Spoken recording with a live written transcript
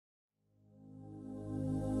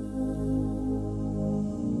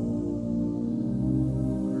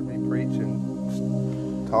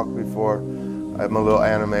talked before. I'm a little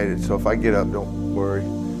animated, so if I get up, don't worry.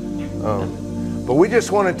 But we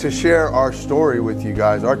just wanted to share our story with you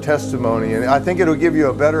guys, our testimony, and I think it'll give you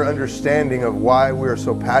a better understanding of why we are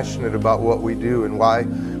so passionate about what we do and why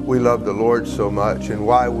we love the Lord so much and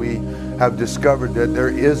why we have discovered that there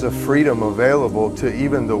is a freedom available to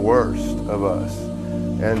even the worst of us.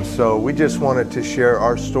 And so we just wanted to share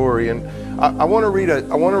our story. And I want to read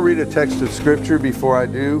a text of scripture before I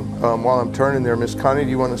do. While I'm turning there, Miss Connie, do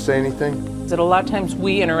you want to say anything? That a lot of times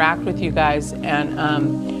we interact with you guys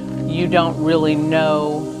and you don't really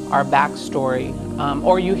know our backstory,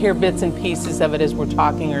 or you hear bits and pieces of it as we're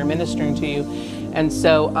talking or ministering to you. And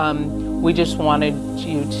so we just wanted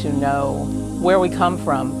you to know where we come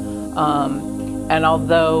from. And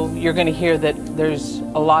although you're going to hear that there's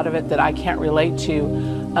a lot of it that I can't relate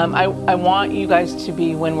to, I want you guys to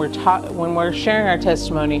be, when we're sharing our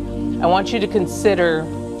testimony, I want you to consider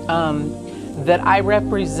that I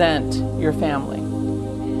represent your family.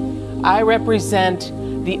 I represent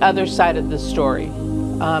the other side of the story,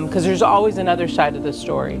 because there's always another side of the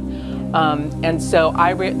story. And so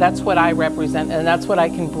that's what I represent, and that's what I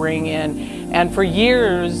can bring in. And for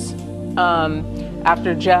years,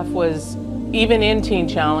 after Jeff was even in Teen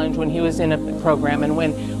Challenge, when he was in a program, and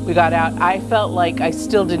when we got out, I felt like I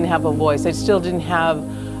still didn't have a voice. I still didn't have,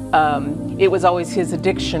 it was always his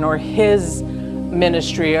addiction or his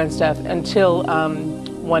ministry and stuff, until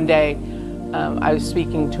one day I was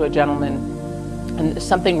speaking to a gentleman, and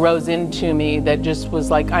something rose into me that just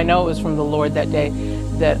was like, I know it was from the Lord that day,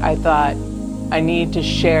 that I thought, I need to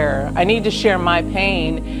share my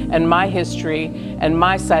pain and my history and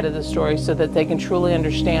my side of the story so that they can truly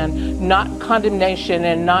understand, not condemnation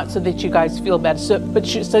and not so that you guys feel bad, but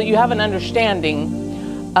so you have an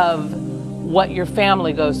understanding of what your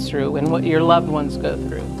family goes through and what your loved ones go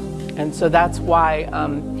through. And so that's why,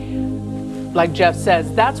 like Jeff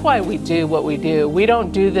says, that's why we do what we do. We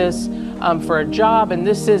don't do this for a job, and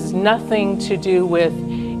this is nothing to do with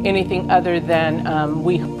anything other than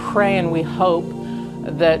we pray and we hope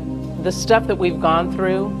that the stuff that we've gone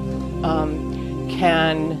through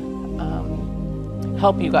can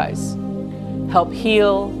help you guys, help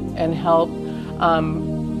heal and help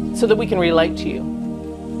so that we can relate to you.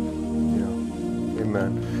 Yeah.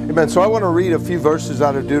 Amen. Amen. So I want to read a few verses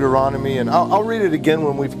out of Deuteronomy, and I'll read it again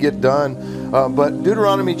when we get done. But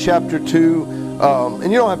Deuteronomy chapter 2,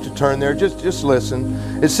 and you don't have to turn there, just listen.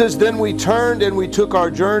 It says, "Then we turned and we took our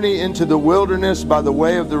journey into the wilderness by the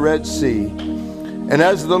way of the Red Sea. And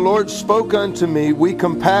as the Lord spoke unto me, we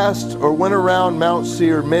compassed or went around Mount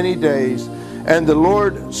Seir many days. And the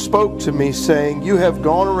Lord spoke to me, saying, You have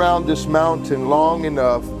gone around this mountain long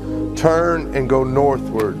enough. Turn and go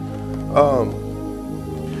northward."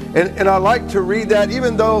 And I like to read that,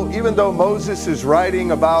 even though Moses is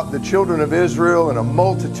writing about the children of Israel and a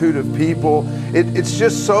multitude of people, it's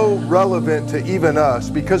just so relevant to even us,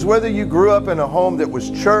 because whether you grew up in a home that was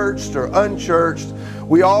churched or unchurched,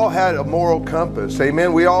 we all had a moral compass.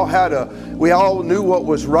 Amen. We all knew what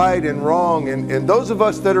was right and wrong. And those of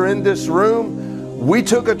us that are in this room, we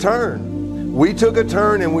took a turn. We took a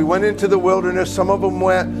turn and we went into the wilderness. Some of them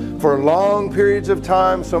went for long periods of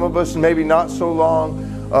time. Some of us maybe not so long.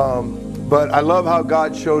 But I love how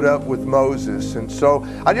God showed up with Moses. And so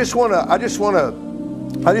I just want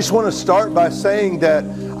to start by saying that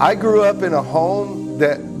I grew up in a home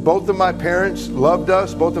that both of my parents loved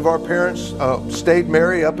us. Both of our parents stayed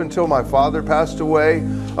married up until my father passed away.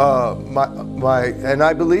 And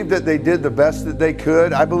I believe that they did the best that they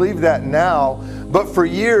could. I believe that now. But for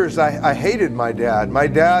years, I hated my dad. My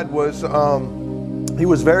dad was, he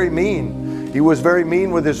was very mean. He was very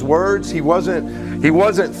mean with his words. He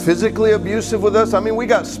wasn't physically abusive with us. I mean, we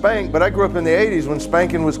got spanked, but I grew up in the 80s when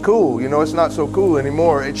spanking was cool. You know, it's not so cool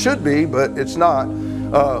anymore. It should be, but it's not.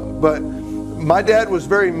 But my dad was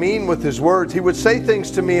very mean with his words. He would say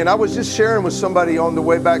things to me, and I was just sharing with somebody on the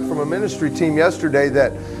way back from a ministry team yesterday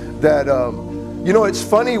that you know, it's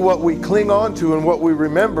funny what we cling on to and what we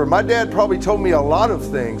remember. My dad probably told me a lot of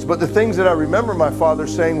things, but the things that I remember my father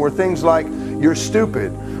saying were things like, "You're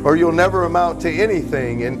stupid," or "You'll never amount to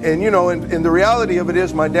anything." And you know, and the reality of it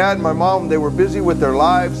is, my dad and my mom, they were busy with their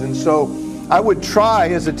lives, and so I would try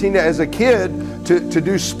as a kid to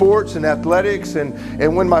do sports and athletics, and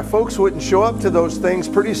when my folks wouldn't show up to those things,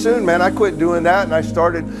 pretty soon, man, I quit doing that, and I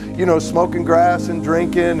started, you know, smoking grass and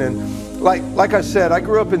drinking. And like I said, I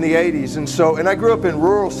grew up in the 80s, and I grew up in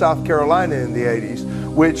rural South Carolina in the 80s,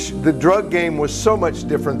 which the drug game was so much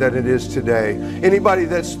different than it is today. Anybody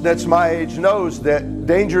that's my age knows that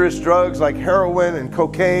dangerous drugs like heroin and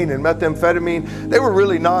cocaine and methamphetamine, they were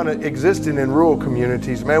really non-existent in rural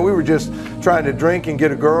communities, man. We were just trying to drink and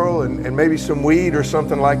get a girl and maybe some weed or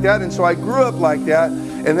something like that. And so I grew up like that,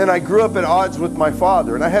 and then I grew up at odds with my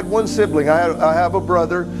father. And I had one sibling. I have a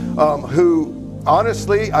brother who,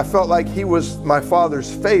 honestly, I felt like he was my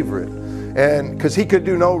father's favorite, and because he could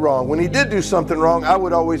do no wrong. When he did do something wrong, I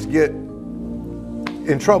would always get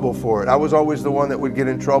in trouble for it. I was always the one that would get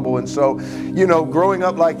in trouble. And so, you know, growing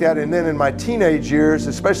up like that, and then in my teenage years,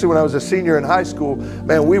 especially when I was a senior in high school,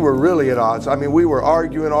 man, we were really at odds. I mean, we were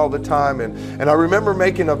arguing all the time. And I remember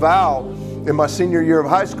making a vow in my senior year of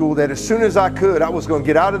high school that as soon as I could, I was going to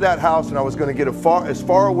get out of that house, and I was going to get as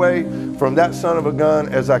far away from that son of a gun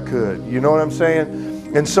as I could. You know what I'm saying?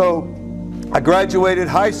 And so I graduated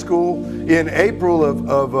high school in April of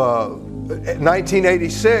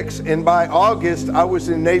 1986, and by August I was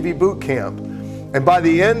in Navy boot camp. And by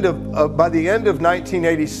the end of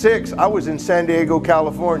 1986, I was in San Diego,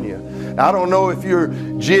 California. Now, I don't know if you're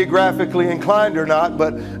geographically inclined or not,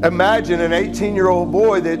 but imagine an 18-year-old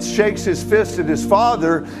boy that shakes his fist at his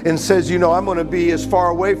father and says, you know, I'm going to be as far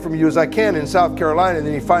away from you as I can in South Carolina. And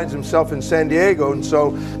then he finds himself in San Diego. And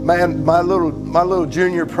so, man, my little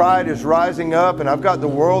junior pride is rising up, and I've got the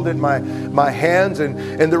world in my hands.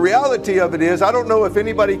 And the reality of it is, I don't know if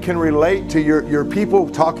anybody can relate to your people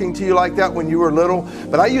talking to you like that when you were little,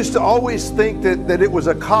 but I used to always think that it was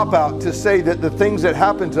a cop-out to say that the things that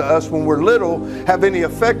happen to us when we're little have any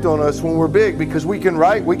effect on us when we're big, because we can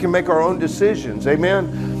make our own decisions.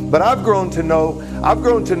 Amen. But I've grown to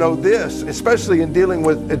know this, especially in dealing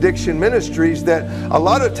with addiction ministries, that a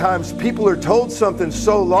lot of times people are told something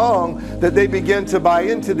so long that they begin to buy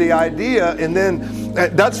into the idea, and then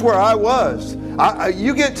that's where I was.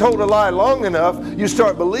 You get told a lie long enough, you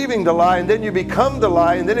start believing the lie, and then you become the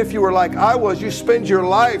lie. And then if you were like I was, you spend your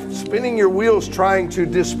life spinning your wheels trying to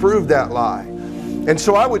disprove that lie. And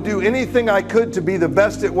so I would do anything I could to be the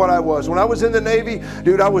best at what I was. When I was in the Navy,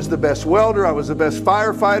 dude, I was the best welder. I was the best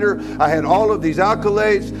firefighter. I had all of these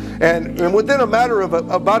accolades. And within a matter of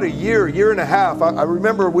about a year and a half, I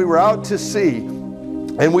remember we were out to sea.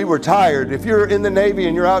 And we were tired. If you're in the Navy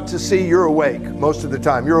and you're out to sea, you're awake most of the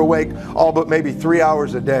time. You're awake all but maybe 3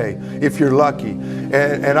 hours a day, if you're lucky.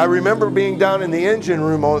 And I remember being down in the engine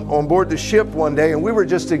room on board the ship one day, and we were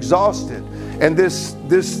just exhausted. And this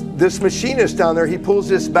machinist down there, he pulls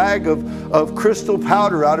this bag of crystal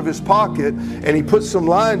powder out of his pocket, and he puts some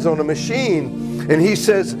lines on a machine, and he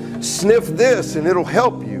says, sniff this and it'll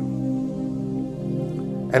help you.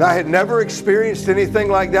 And I had never experienced anything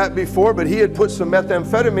like that before, but he had put some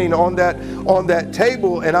methamphetamine on that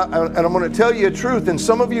table. And I'm going to tell you a truth, and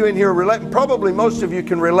some of you in here relate, probably most of you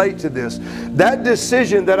can relate to this. That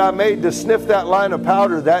decision that I made to sniff that line of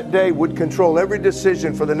powder that day would control every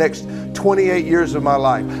decision for the next 28 years of my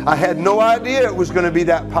life. I had no idea it was going to be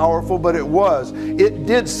that powerful, but it was. It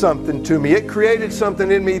did something to me. It created something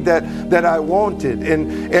in me that I wanted.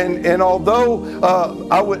 And although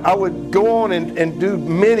I would go on and do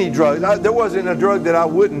many drugs, there wasn't a drug that I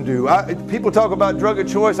wouldn't do. People talk about drug of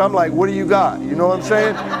choice. I'm like, what do you got? You know what I'm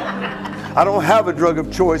saying? I don't have a drug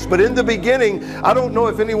of choice. But in the beginning, I don't know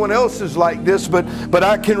if anyone else is like this, but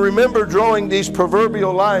I can remember drawing these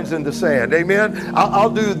proverbial lines in the sand. Amen.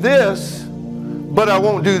 I'll do this, but I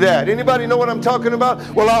won't do that. Anybody know what I'm talking about?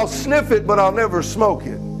 Well, I'll sniff it, but I'll never smoke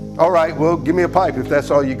it. All right, well, give me a pipe if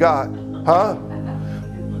that's all you got. Huh?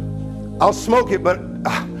 I'll smoke it, but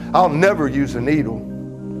I'll never use a needle.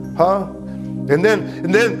 Huh? And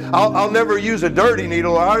then I'll never use a dirty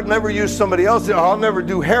needle, or I'll never use somebody else, or I'll never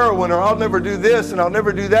do heroin, or I'll never do this, and I'll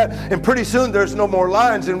never do that. And pretty soon there's no more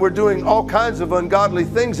lines, and we're doing all kinds of ungodly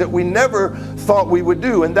things that we never thought we would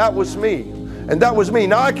do. And that was me. And that was me.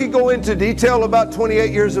 Now, I could go into detail about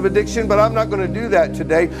 28 years of addiction, but I'm not going to do that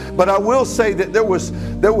today. But I will say that there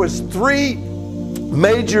was 3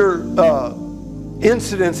 major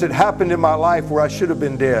incidents that happened in my life where I should have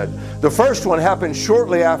been dead. The first one happened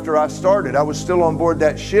shortly after I started. I was still on board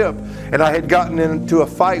that ship, and I had gotten into a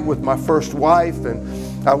fight with my first wife,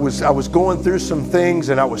 and I was going through some things,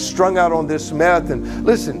 and I was strung out on this meth. And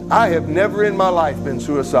listen, I have never in my life been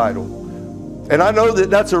suicidal. And I know that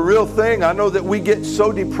that's a real thing. I know that we get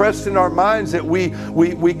so depressed in our minds that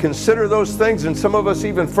we consider those things, and some of us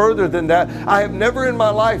even further than that. I have never in my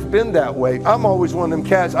life been that way. I'm always one of them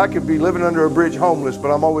cats. I could be living under a bridge homeless,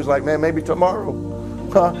 but I'm always like, man, maybe tomorrow.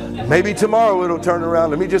 Huh? Maybe tomorrow it'll turn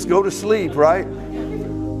around. Let me just go to sleep, right?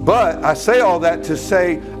 But I say all that to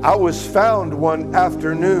say I was found one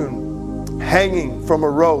afternoon hanging from a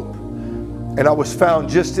rope. and I was found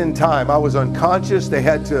just in time. I was unconscious. They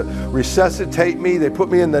had to resuscitate me. They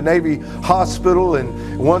put me in the Navy hospital,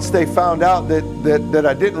 and once they found out that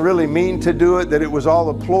I didn't really mean to do it, that it was all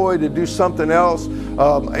a ploy to do something else,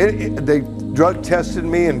 they drug tested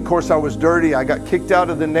me, and of course I was dirty. I got kicked out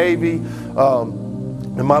of the Navy,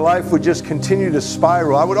 and my life would just continue to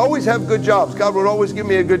spiral. I would always have good jobs. God would always give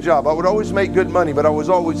me a good job. I would always make good money, but I would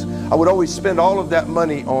always spend all of that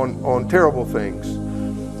money on terrible things.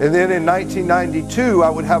 And then in 1992, I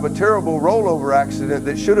would have a terrible rollover accident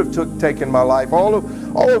that should have taken my life. All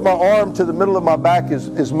of my arm to the middle of my back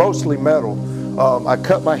is mostly metal. I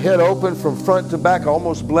cut my head open from front to back. I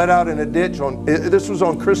almost bled out in a ditch. This was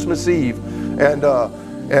on Christmas Eve,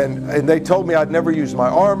 and they told me I'd never use my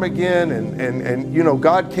arm again. And you know,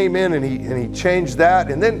 God came in and he changed that.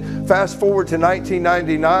 And then fast forward to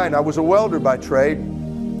 1999, I was a welder by trade.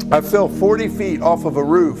 I fell 40 feet off of a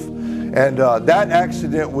roof. And that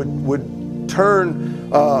accident would turn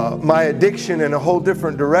my addiction in a whole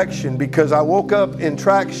different direction, because I woke up in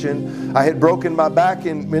traction. I had broken my back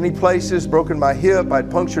in many places, broken my hip,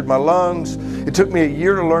 I'd punctured my lungs. It took me a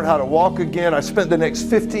year to learn how to walk again. I spent the next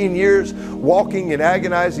 15 years walking in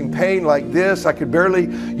agonizing pain like this. I could barely,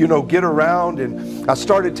 you know, get around, and I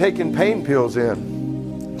started taking pain pills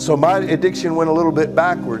in. So my addiction went a little bit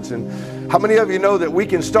backwards. And how many of you know that we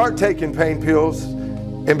can start taking pain pills,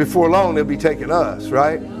 and before long they'll be taking us,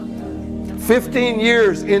 right? 15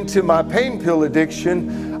 years into my pain pill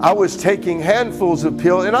addiction, I was taking handfuls of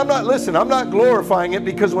pills. And I'm not glorifying it,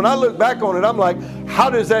 because when I look back on it, I'm like, how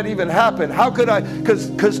does that even happen? How could I?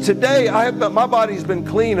 Because today my body's been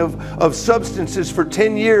clean of substances for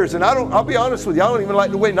 10 years. And I'll be honest with you, I don't even like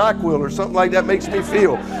the way NyQuil or something like that makes me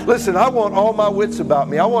feel. Listen, I want all my wits about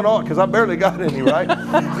me. I want all, because I barely got any, right?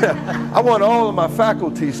 I want all of my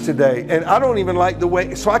faculties today. And I don't even like the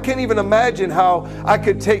way, so I can't even imagine how I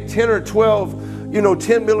could take 10 or 12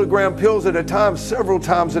 10 milligram pills at a time, several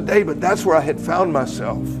times a day, but that's where I had found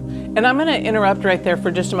myself. And I'm going to interrupt right there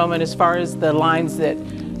for just a moment as far as the lines that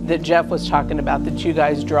Jeff was talking about that you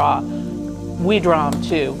guys draw. We draw them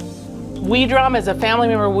too. We draw them as a family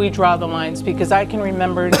member, we draw the lines, because I can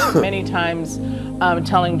remember many times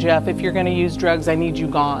telling Jeff, if you're going to use drugs, I need you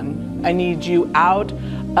gone. I need you out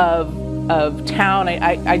of town.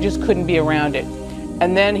 I just couldn't be around it.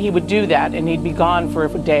 And then he would do that, and he'd be gone for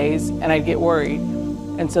days, and I'd get worried.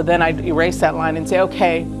 And so then I'd erase that line and say,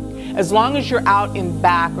 okay, as long as you're out in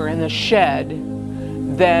back or in the shed,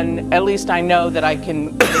 then at least I know that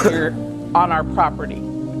you're on our property.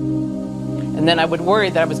 And then I would worry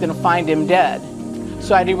that I was going to find him dead.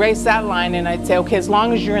 So I'd erase that line, and I'd say, okay, as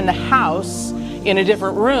long as you're in the house, in a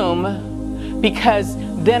different room, because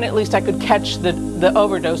then at least I could catch the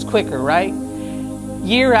overdose quicker, right?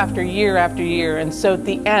 Year after year after year. And so at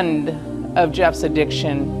the end of Jeff's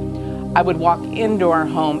addiction, I would walk into our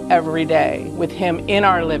home every day with him in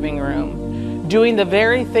our living room, doing the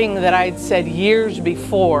very thing that I'd said years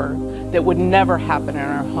before that would never happen in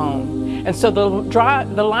our home. And so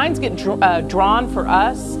the lines get drawn for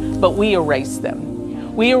us, but we erase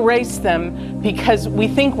them. We erase them because we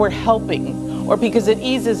think we're helping, or because it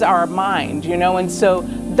eases our mind, and so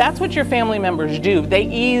that's what your family members do. They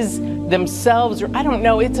ease themselves, or I don't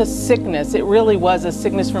know, it's a sickness. It really was a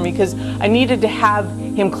sickness for me, because I needed to have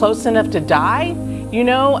him close enough to die,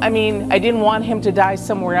 I mean, I didn't want him to die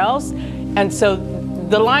somewhere else. And so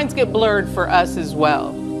the lines get blurred for us as well,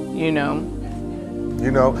 and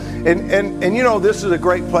this is a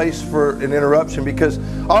great place for an interruption, because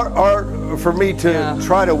for me to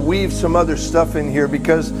try to weave some other stuff in here,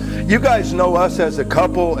 because you guys know us as a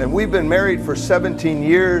couple, and we've been married for 17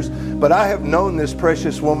 years, but I have known this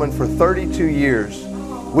precious woman for 32 years.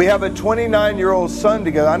 We have a 29-year-old son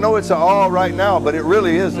together. I know it's all right now, but it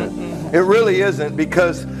really isn't. It really isn't,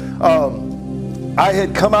 because I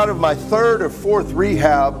had come out of my third or fourth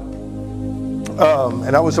rehab,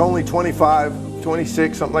 and I was only 25,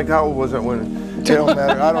 26, something like that. How old was that when? It don't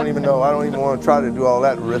matter. I don't even know. I don't even want to try to do all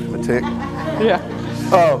that arithmetic. Yeah.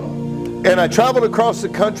 And I traveled across the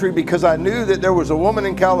country because I knew that there was a woman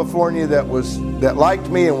in California that liked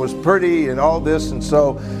me and was pretty and all this. And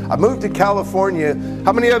so I moved to California.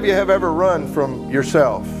 How many of you have ever run from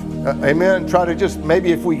yourself? Amen. Try to just,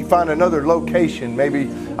 maybe if we find another location, maybe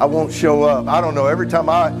I won't show up. I don't know. Every time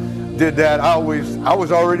I did that, I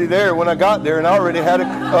was already there when I got there, and I already had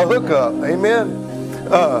a hookup. Amen.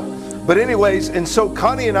 But anyways, and so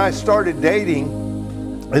Connie and I started dating,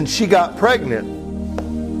 and she got pregnant.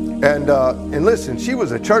 And listen, she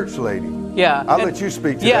was a church lady. Yeah. I'll let you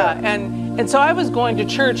speak to that. Yeah, and And so I was going to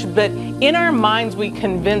church, but in our minds we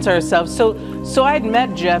convince ourselves. So I'd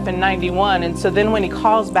met Jeff in 91, and so then when he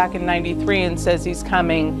calls back in 93 and says he's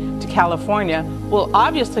coming to California, well,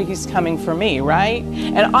 obviously he's coming for me, right?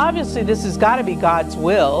 And obviously this has got to be God's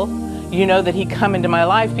will, you know, that he come into my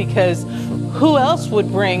life, because who else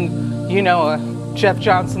would bring, you know, a Jeff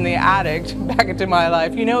Johnson the addict back into my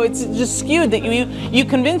life? You know, it's just skewed that you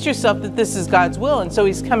convince yourself that this is God's will, and so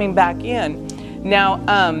he's coming back in. Now,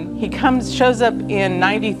 he shows up in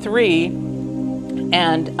 93,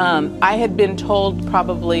 and I had been told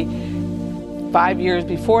probably 5 years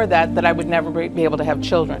before that I would never be able to have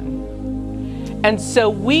children. And so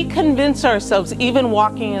we convince ourselves, even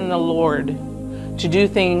walking in the Lord, to do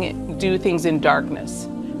things in darkness.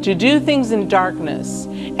 To do things in darkness.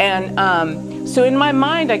 And so in my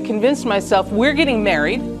mind, I convinced myself, we're getting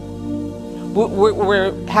married. We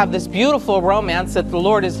have this beautiful romance that the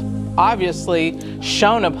Lord is obviously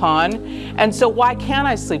shown upon, and so why can't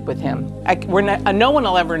I sleep with him? No one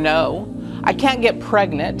will ever know. I can't get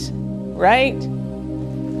pregnant, right?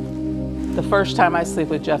 The first time I sleep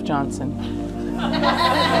with Jeff Johnson,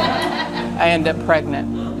 I end up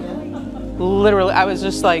pregnant. Literally, I was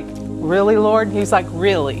just like, really, Lord? He's like,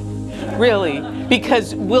 really?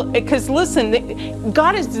 Because listen,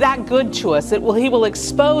 God is that good to us that he will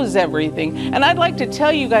expose everything. And I'd like to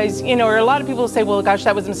tell you guys, you know, or a lot of people say, well, gosh,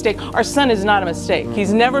 that was a mistake. Our son is not a mistake.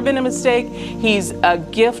 He's never been a mistake. He's a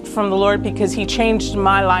gift from the Lord, because he changed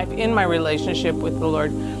my life in my relationship with the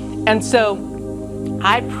Lord. And so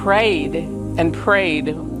I prayed and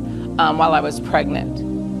prayed while I was pregnant,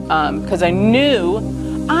 because I knew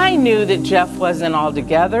that Jeff wasn't all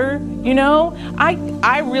together. You know,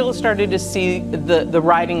 I really started to see the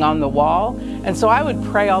writing on the wall. And so I would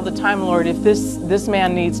pray all the time, Lord, if this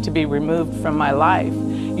man needs to be removed from my life,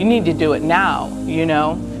 you need to do it now, you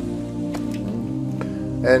know.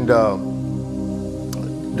 And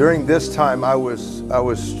during this time, I was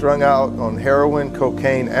strung out on heroin,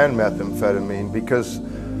 cocaine, and methamphetamine, because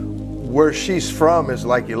where she's from is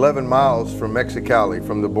like 11 miles from Mexicali,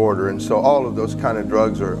 from the border. And so all of those kind of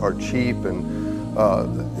drugs are cheap, and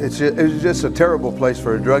it's just a terrible place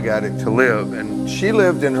for a drug addict to live. And she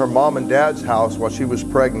lived in her mom and dad's house while she was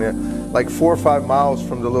pregnant, like 4 or 5 miles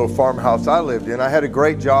from the little farmhouse I lived in. I had a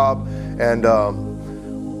great job, and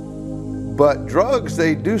but drugs,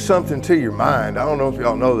 they do something to your mind. I don't know if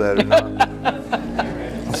y'all know that or not.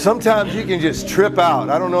 Sometimes you can just trip out.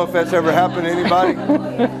 I don't know if that's ever happened to anybody.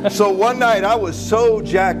 So one night I was so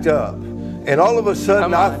jacked up, and all of a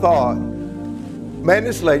sudden I thought, man,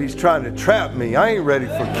 this lady's trying to trap me. I ain't ready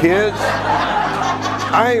for kids.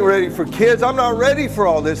 I ain't ready for kids. I'm not ready for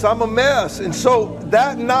all this. I'm a mess. And so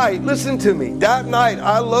that night, listen to me, that night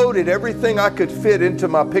I loaded everything I could fit into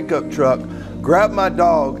my pickup truck, grabbed my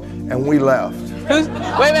dog, and we left. Wait.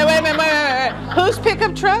 Whose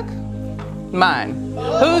pickup truck? Mine.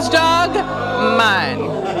 Whose dog? Mine.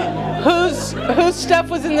 Whose stuff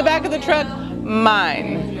was in the back of the truck?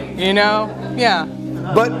 Mine. You know? Yeah.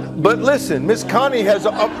 But listen, Miss Connie has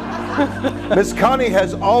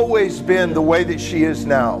always been the way that she is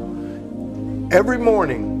now. Every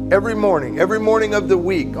morning of the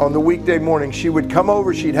week, on the weekday morning, she would come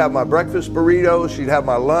over, she'd have my breakfast burritos, she'd have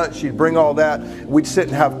my lunch, she'd bring all that. We'd sit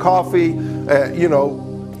and have coffee, you know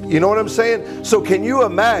what I'm saying? So can you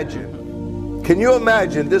imagine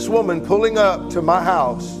this woman pulling up to my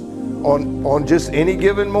house on just any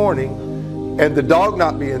given morning, and the dog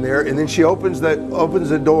not being there, and then she opens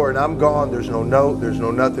the door, and I'm gone. There's no note, there's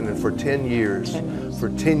no nothing. And for 10 years,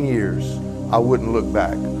 I wouldn't look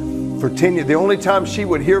back. For 10 years, the only time she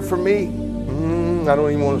would hear from me, I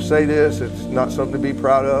don't even want to say this, it's not something to be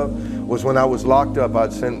proud of, was when I was locked up.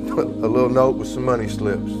 I'd send a little note with some money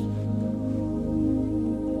slips.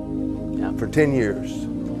 Yeah. For 10 years.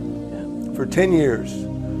 Yeah. For 10 years.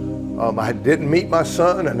 I didn't meet my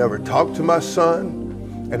son. I never talked to my son.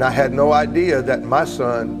 And I had no idea that my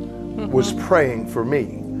son was praying for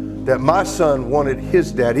me, that my son wanted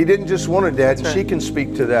his dad. He didn't just want a dad, and she can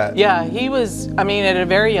speak to that. Yeah, he was, I mean, at a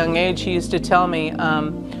very young age, he used to tell me,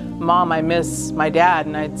 Mom, I miss my dad.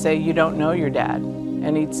 And I'd say, you don't know your dad.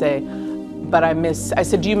 And he'd say, but I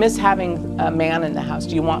said, do you miss having a man in the house?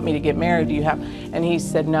 Do you want me to get married? Do you have? And he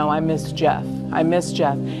said, no, I miss Jeff. I miss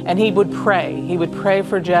Jeff. And he would pray. He would pray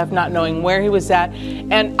for Jeff, not knowing where he was at.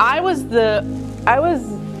 And I was the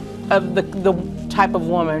type of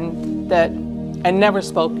woman that I never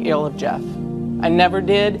spoke ill of Jeff. I never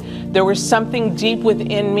did. There was something deep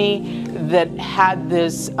within me that had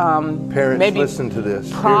this parents, maybe listen to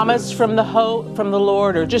this. Promise from the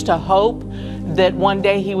Lord, or just a hope that one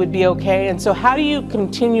day he would be okay. And so how do you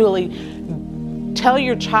continually tell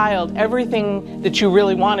your child everything that you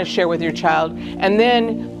really want to share with your child, and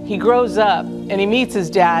then he grows up and he meets his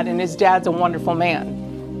dad, and his dad's a wonderful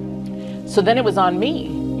man. So then it was on me,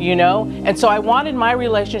 you know? And so I wanted my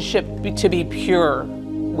relationship to be pure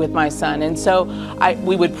with my son. And so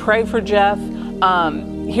we would pray for Jeff.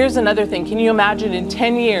 Here's another thing. Can you imagine in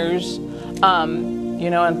 10 years, you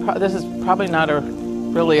know, and this is probably not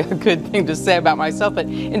really a good thing to say about myself, but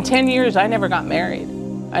in 10 years, I never got married.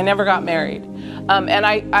 I never got married. And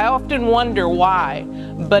I often wonder why,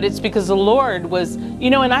 but it's because the Lord was, you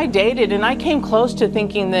know, and I dated and I came close to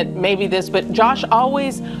thinking that maybe this, but Josh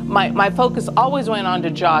always, my focus always went on to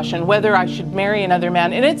Josh and whether I should marry another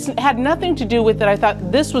man. And it's had nothing to do with that. I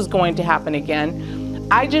thought this was going to happen again.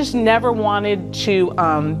 I just never wanted to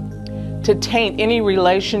taint any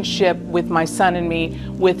relationship with my son and me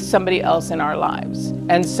with somebody else in our lives.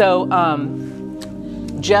 And so,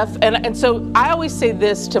 Jeff, and so I always say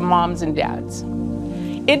this to moms and dads.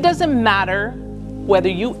 It doesn't matter whether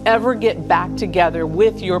you ever get back together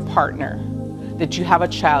with your partner that you have a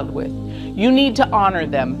child with. You need to honor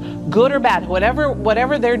them, good or bad,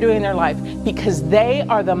 whatever they're doing in their life, because they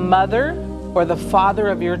are the mother or the father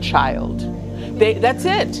of your child. That's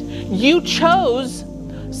it. You chose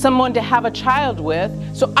someone to have a child with.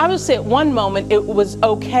 So I would say at one moment it was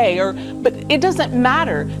okay, but it doesn't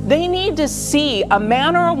matter. They need to see a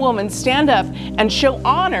man or a woman stand up and show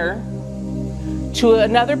honor to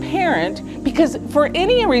another parent, because for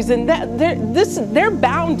any reason that they're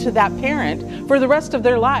bound to that parent for the rest of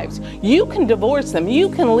their lives. You can divorce them, you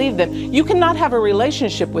can leave them, you cannot have a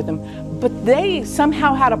relationship with them, but they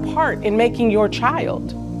somehow had a part in making your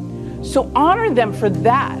child. So honor them for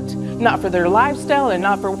that. Not for their lifestyle and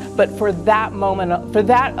but for that moment, for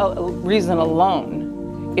that reason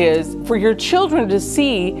alone, is for your children to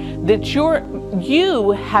see that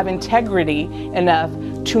you have integrity enough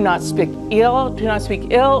to not speak ill,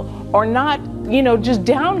 or not, you know, just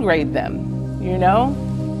downgrade them, you know?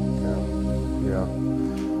 Yeah,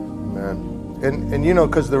 man. And you know,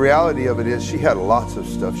 because the reality of it is she had lots of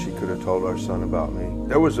stuff she could have told our son about me.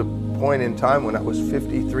 There was a point in time when I was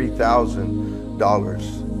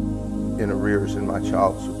 $53,000 in arrears in my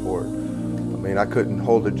child support. I mean, I couldn't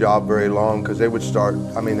hold a job very long because they would start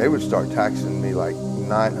taxing me like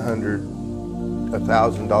 $900,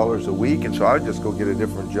 $1,000 a week, and so I would just go get a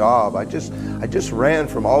different job. I just ran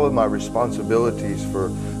from all of my responsibilities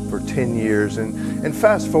for 10 years, and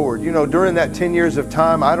fast forward, you know, during that 10 years of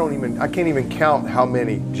time, I can't even count how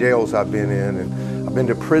many jails I've been in, and I've been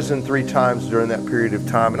to prison 3 times during that period of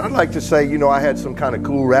time. And I'd like to say, you know, I had some kind of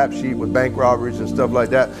cool rap sheet with bank robberies and stuff like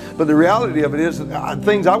that. But the reality of it is,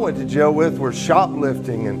 things I went to jail with were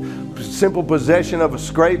shoplifting and simple possession of a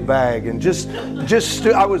scrape bag, and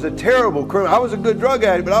I was a terrible criminal. I was a good drug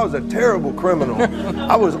addict, but I was a terrible criminal.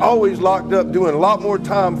 I was always locked up doing a lot more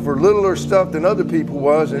time for littler stuff than other people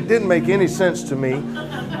was, and it didn't make any sense to me.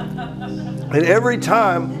 And every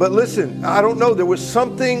time, but listen, I don't know, there was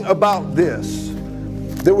something about this.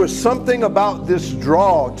 There was something about this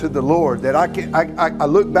draw to the Lord that I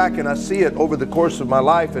look back and I see it over the course of my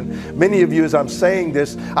life. And many of you, as I'm saying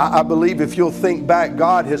this, I believe if you'll think back,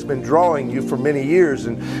 God has been drawing you for many years.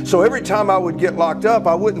 And so every time I would get locked up,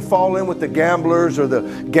 I wouldn't fall in with the gamblers or the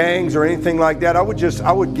gangs or anything like that. I would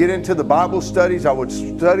get into the Bible studies. I would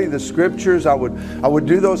study the scriptures. I would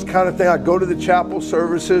do those kind of things. I'd go to the chapel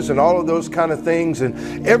services and all of those kind of things.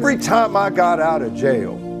 And every time I got out of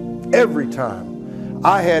jail, every time,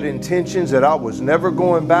 I had intentions that I was never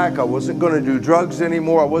going back. I wasn't going to do drugs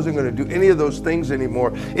anymore. I wasn't going to do any of those things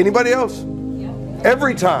anymore. Anybody else?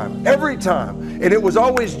 Every time. And it was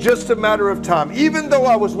always just a matter of time. Even though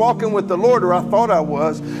I was walking with the Lord, or I thought I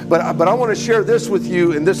was, but I want to share this with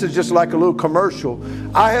you, and this is just like a little commercial.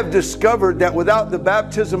 I have discovered that without the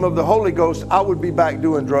baptism of the Holy Ghost, I would be back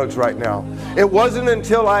doing drugs right now. It wasn't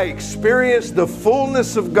until I experienced the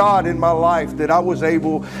fullness of God in my life that I was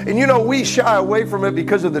able, and you know, we shy away from it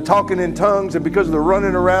because of the talking in tongues and because of the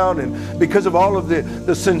running around and because of all of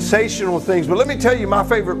the sensational things. But let me tell you my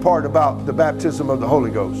favorite part about the baptism of the Holy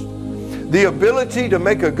Ghost. The ability to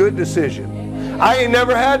make a good decision. I ain't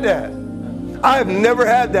never had that. I have never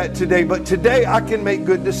had that today, but today I can make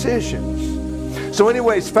good decisions. So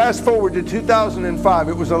anyways, fast forward to 2005.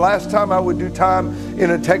 It was the last time I would do time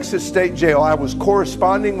in a Texas state jail. I was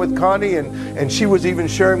corresponding with Connie, and she was even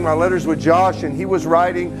sharing my letters with Josh, and he was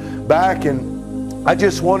writing back, and I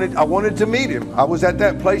wanted to meet him. I was at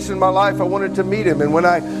that place in my life. I wanted to meet him. And when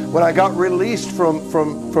I got released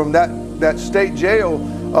from that state jail,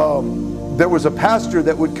 there was a pastor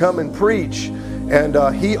that would come and preach, and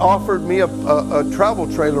he offered me a travel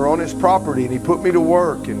trailer on his property, and he put me to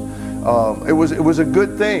work. And It was a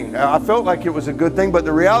good thing. I felt like it was a good thing, but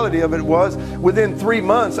the reality of it was, within 3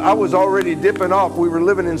 months, I was already dipping off. We were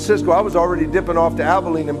living in Cisco. I was already dipping off to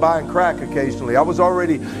Abilene and buying crack occasionally. I was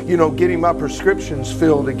already, getting my prescriptions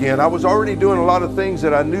filled again. I was already doing a lot of things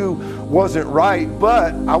that I knew wasn't right,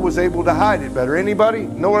 but I was able to hide it better. Anybody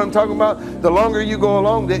know what I'm talking about? The longer you go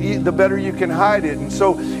along, the better you can hide it. And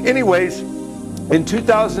so, anyways, in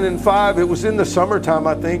 2005, it was in the summertime,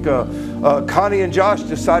 I think, Connie and Josh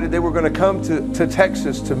decided they were going to come to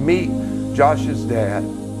Texas to meet Josh's dad.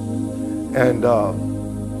 And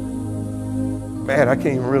man, I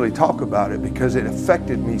can't even really talk about it because it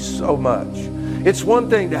affected me so much. It's one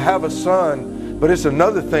thing to have a son, but it's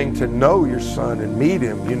another thing to know your son and meet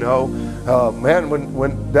him, Man,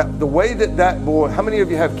 the way that boy, how many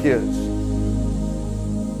of you have kids?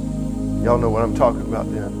 Y'all know what I'm talking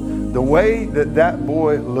about then. The way that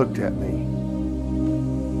boy looked at me,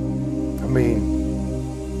 I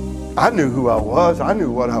mean, I knew who I was, I knew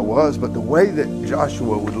what I was, but the way that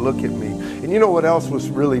Joshua would look at me, and you know what else was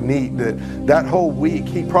really neat? That whole week,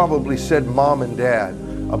 he probably said mom and dad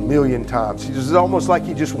a million times. It was almost like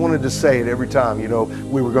he just wanted to say it every time,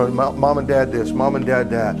 we were going, mom and dad this, mom and dad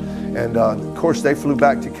that. And of course, they flew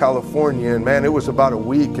back to California, and man, it was about a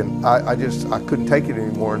week, and I couldn't take it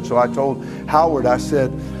anymore. And so I told Howard, I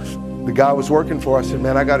said, the guy I was working for, I said,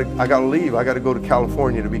 man, I gotta leave. I gotta go to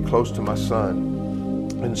California to be close to my son.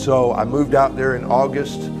 And so I moved out there in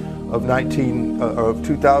August of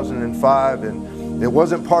 2005, and it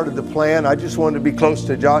wasn't part of the plan. I just wanted to be close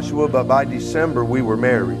to Joshua, but by December we were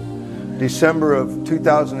married. December of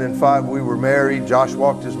 2005 we were married. Josh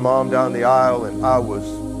walked his mom down the aisle, and I was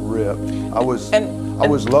ripped. I was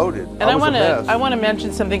loaded. And I want to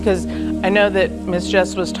mention something, because I know that Miss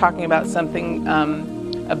Jess was talking about something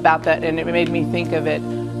about that, and it made me think of it.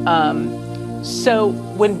 So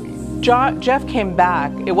when Jeff came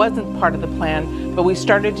back, it wasn't part of the plan, but we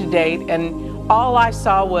started to date, and all I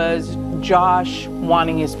saw was Josh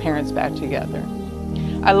wanting his parents back together.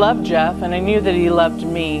 I loved Jeff, and I knew that he loved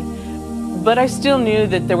me, but I still knew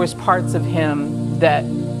that there was parts of him that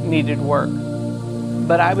needed work.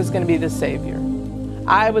 But I was going to be the savior.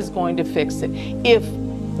 I was going to fix it. If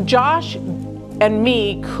Josh and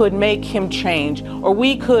me could make him change, or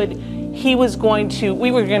we were going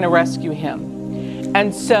to rescue him.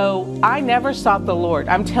 And so I never sought the Lord.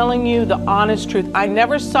 I'm telling you the honest truth. I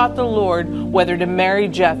never sought the Lord whether to marry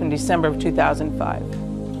Jeff in December of 2005.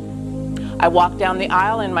 I walked down the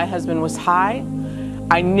aisle and my husband was high.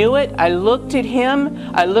 I knew it. I looked at him,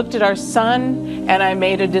 I looked at our son, and I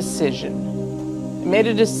made a decision. I made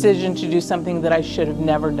a decision to do something that I should have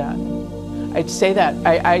never done. I'd say that.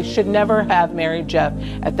 I should never have married Jeff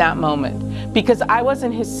at that moment, because I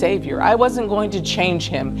wasn't his savior. I wasn't going to change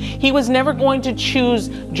him. He was never going to choose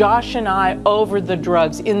Josh and I over the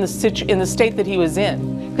drugs in the state that he was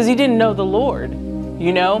in, because he didn't know the Lord,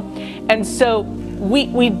 And so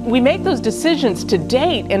we make those decisions to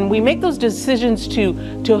date, and we make those decisions to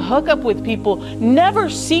hook up with people, never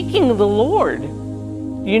seeking the Lord,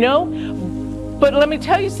 But let me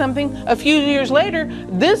tell you something, a few years later,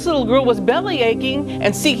 this little girl was belly aching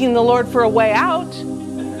and seeking the Lord for a way out.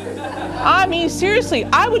 I mean, seriously,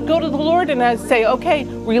 I would go to the Lord and I'd say, okay,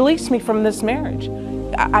 release me from this marriage.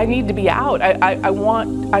 I need to be out.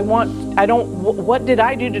 What did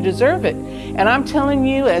I do to deserve it? And I'm telling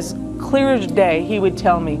you, as clear as day, he would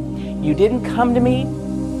tell me, you didn't come to me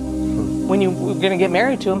when you were going to get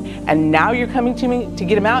married to him, and now you're coming to me to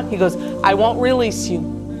get him out? He goes, I won't release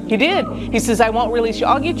you. He did. He says, I won't release you.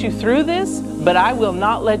 I'll get you through this, but I will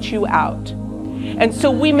not let you out. And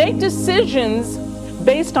so we make decisions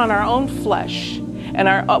based on our own flesh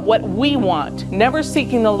and what we want, never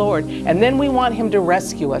seeking the Lord. And then we want him to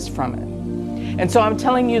rescue us from it. And so I'm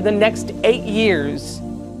telling you, the next 8 years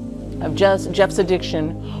of Jeff's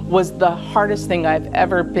addiction was the hardest thing I've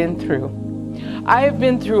ever been through. I have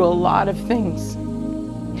been through a lot of things.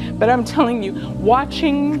 But I'm telling you,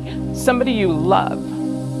 watching somebody you love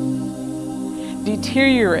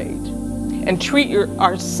deteriorate and treat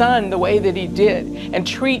our son the way that he did, and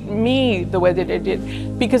treat me the way that he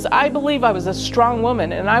did, because I believe I was a strong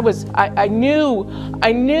woman, and I knew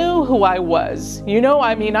who I was.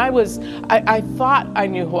 I thought I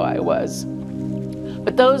knew who I was.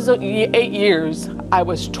 But those 8 years, I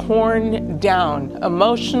was torn down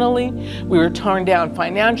emotionally. We were torn down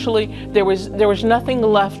financially. There was nothing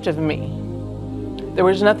left of me. There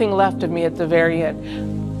was nothing left of me at the very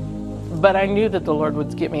end. But I knew that the Lord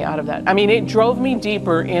would get me out of that. I mean, it drove me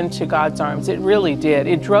deeper into God's arms. It really did.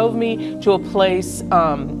 It drove me to a place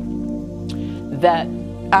that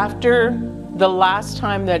after the last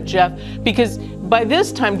time that Jeff, because by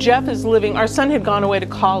this time, Jeff is living, our son had gone away to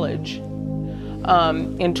college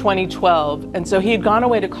in 2012. And so he had gone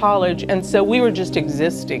away to college, and so we were just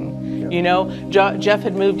existing, you know. Jeff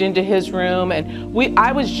had moved into his room, and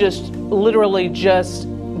I was just literally just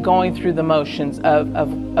going through the motions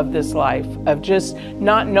of this life, of just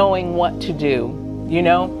not knowing what to do, you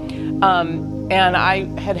know. And I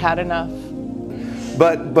had had enough.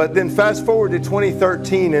 But then fast forward to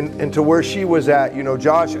 2013 and to where she was at, you know,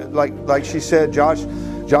 Josh, like she said, Josh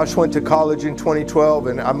went to college in 2012,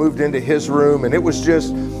 and I moved into his room, and it was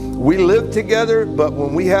just, we lived together, but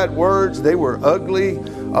when we had words, they were ugly.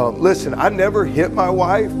 Listen, I never hit my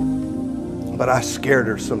wife, but I scared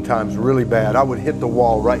her sometimes really bad. I would hit the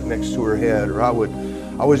wall right next to her head, or I was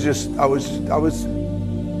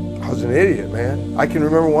an idiot, man. I can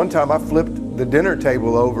remember one time I flipped the dinner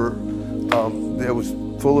table over. It was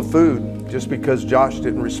full of food just because Josh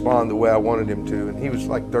didn't respond the way I wanted him to, and he was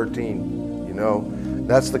like 13, you know.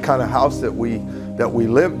 That's the kind of house that we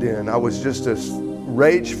lived in. I was just a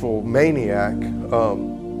rageful maniac.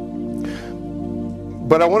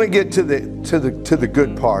 But I want to get to the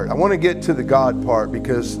good part. I want to get to the God part,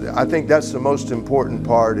 because I think that's the most important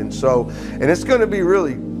part. And it's going to be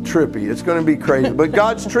really trippy. It's going to be crazy. But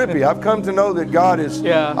God's trippy. I've come to know that God is,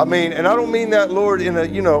 I mean, and I don't mean that, Lord, in a,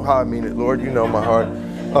 you know how I mean it, Lord, you know my heart.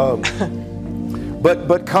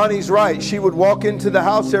 But Connie's right. She would walk into the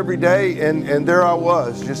house every day, and there I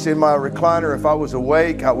was, just in my recliner. If I was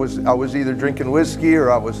awake, I was either drinking whiskey, or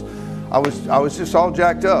I was just all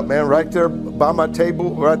jacked up, man. Right there by my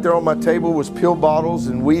table, right there on my table was pill bottles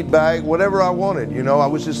and weed bag, whatever I wanted. You know, I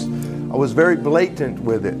was very blatant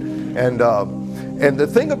with it. And the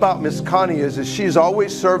thing about Miss Connie is she's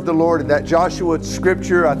always served the Lord. In that Joshua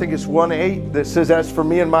scripture, I think it's 1:8, that says, "As for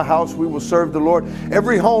me and my house, we will serve the Lord."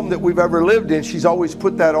 Every home that we've ever lived in, she's always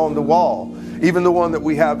put that on the wall, even the one that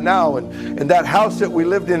we have now. And that house that we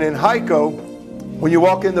lived in Hico, when you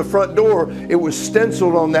walk in the front door, it was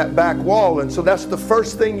stenciled on that back wall. And so that's the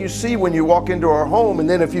first thing you see when you walk into our home. And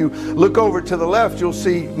then if you look over to the left, you'll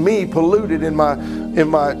see me polluted in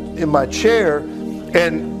my chair.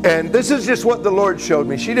 And this is just what the Lord showed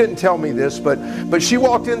me. She didn't tell me this, but she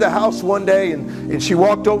walked in the house one day, and she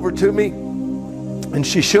walked over to me, and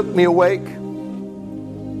she shook me awake.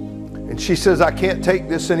 And she says, "I can't take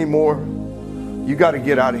this anymore. You got to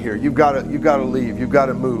get out of here. You've got to leave. You've got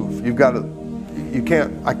to move.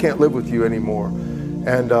 I can't live with you anymore."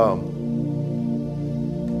 And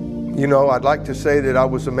you know, I'd like to say that I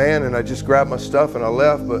was a man and I just grabbed my stuff and I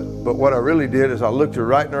left, but what I really did is I looked her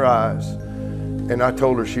right in her eyes, and I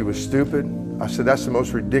told her she was stupid. I said, "That's the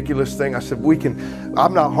most ridiculous thing." I said,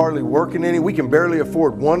 I'm not hardly working any. We can barely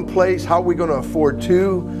afford one place. How are we going to afford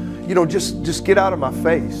two? You know, just get out of my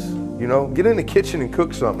face. You know, get in the kitchen and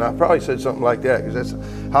cook something. I probably said something like that, because that's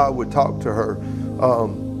how I would talk to her.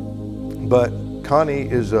 But Connie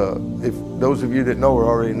is if those of you that know her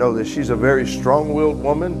already know this, she's a very strong-willed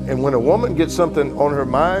woman. And when a woman gets something on her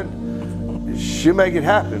mind, she'll make it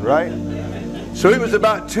happen, right? So it was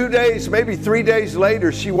about 2 days, maybe 3 days later,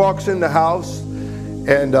 she walks in the house,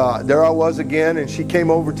 and there I was again, and she came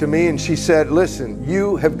over to me and she said, "Listen,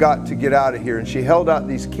 you have got to get out of here." And she held out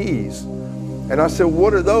these keys. And I said,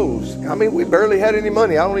 "What are those?" I mean, we barely had any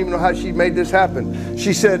money. I don't even know how she made this happen.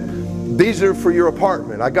 She said, "These are for your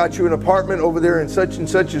apartment. I got you an apartment over there in such and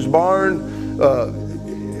such's barn."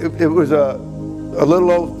 It was a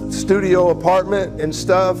little old studio apartment and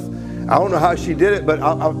stuff. I don't know how she did it, but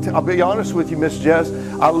I'll be honest with you, Miss Jess.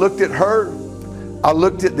 I looked at her, I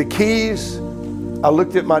looked at the keys, I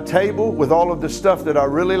looked at my table with all of the stuff that I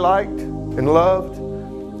really liked and loved,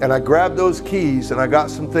 and I grabbed those keys and I got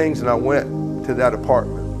some things and I went to that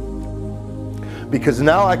apartment. Because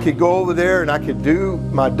now I could go over there and I could do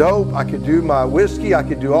my dope, I could do my whiskey, I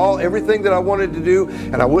could do everything that I wanted to do,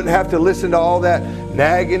 and I wouldn't have to listen to all that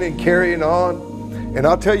nagging and carrying on. And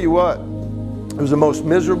I'll tell you what, it was the most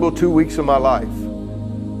miserable 2 weeks of my life.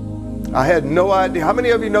 I had no idea. How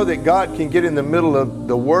many of you know that God can get in the middle of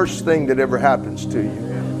the worst thing that ever happens to you?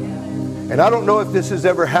 And I don't know if this has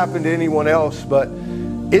ever happened to anyone else, but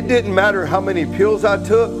it didn't matter how many pills I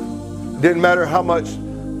took, didn't matter how much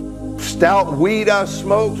stout weed I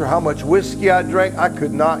smoked or how much whiskey I drank, I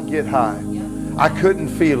could not get high. I couldn't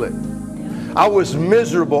feel it. I was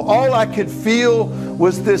miserable. All I could feel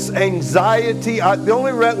was this anxiety. The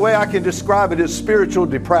only way I can describe it is spiritual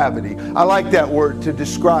depravity. I like that word to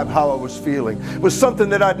describe how I was feeling. It was something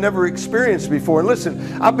that I'd never experienced before. And listen,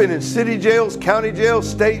 I've been in city jails, county jails,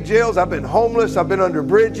 state jails. I've been homeless. I've been under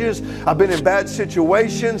bridges. I've been in bad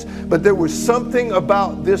situations. But there was something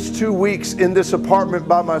about this 2 weeks in this apartment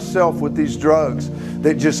by myself with these drugs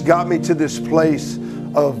that just got me to this place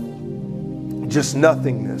of just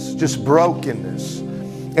nothingness, just brokenness.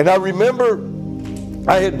 And I remember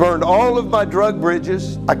I had burned all of my drug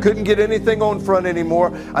bridges. I couldn't get anything on front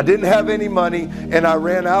anymore. I didn't have any money, and I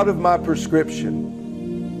ran out of my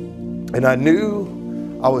prescription. And I knew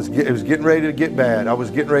it was getting ready to get bad. I was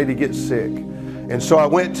getting ready to get sick. And so I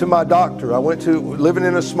went to my doctor. I went to, living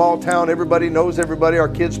in a small town, everybody knows everybody. Our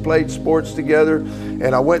kids played sports together.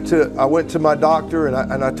 And I went to my doctor, and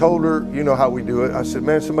I told her, you know how we do it. I said,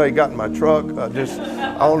 man, somebody got in my truck. I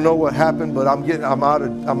don't know what happened, but I'm out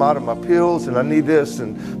of my pills, and I need this,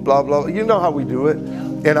 and blah, blah. You know how we do it.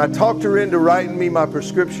 And I talked her into writing me my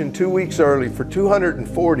prescription 2 weeks early for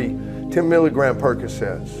 240 10-milligram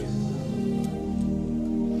Percocets.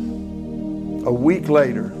 A week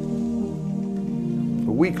later,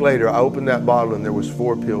 I opened that bottle and there was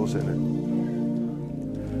 4 pills in it.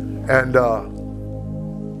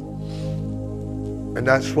 And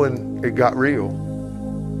that's when it got real.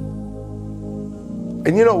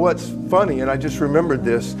 And you know what's funny, and I just remembered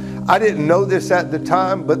this, I didn't know this at the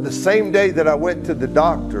time, but the same day that I went to the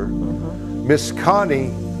doctor, Miss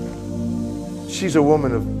Connie, she's a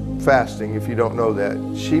woman of fasting, if you don't know that.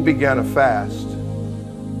 She began a fast.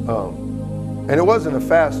 And it wasn't a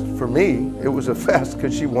fast for me. It was a fast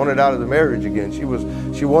because she wanted out of the marriage again. She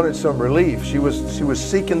wanted some relief. She was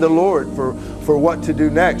seeking the Lord for what to do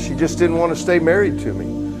next. She just didn't want to stay married to me.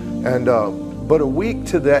 And but a week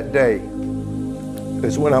to that day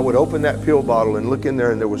is when I would open that pill bottle and look in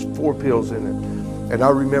there, and there was 4 pills in it. And I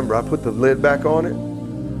remember I put the lid back on it,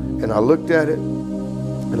 and I looked at it,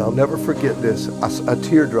 and I'll never forget this. A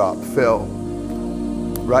teardrop fell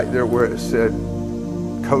right there where it said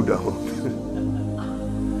codone.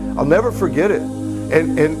 I'll never forget it.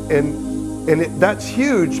 And that's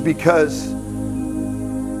huge because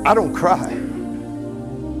I don't cry.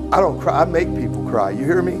 I don't cry. I make people cry. You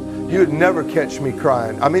hear me? You would never catch me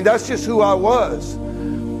crying. I mean, that's just who I was.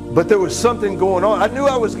 But there was something going on. I knew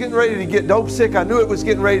I was getting ready to get dope sick. I knew it was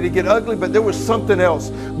getting ready to get ugly, but there was something else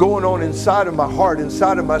going on inside of my heart,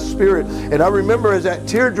 inside of my spirit. And I remember as that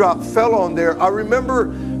teardrop fell on there, I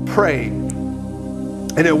remember praying.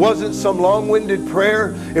 And it wasn't some long-winded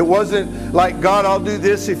prayer. It wasn't like, God, I'll do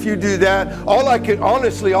this if you do that. All I could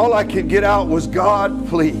get out was, God,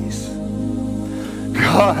 please.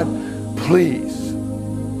 God, please.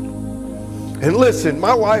 And listen,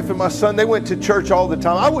 my wife and my son, they went to church all the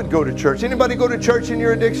time. I would go to church. Anybody go to church in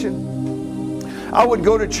your addiction? I would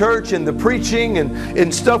go to church, and the preaching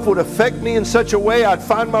and stuff would affect me in such a way. I'd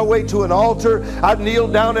find my way to an altar. I'd kneel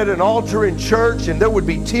down at an altar in church, and there would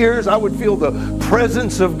be tears. I would feel the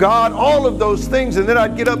presence of God, all of those things. And then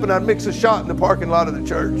I'd get up and I'd mix a shot in the parking lot of the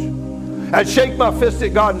church. I'd shake my fist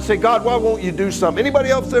at God and say, God, why won't you do something? Anybody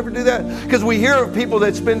else ever do that? Because we hear of people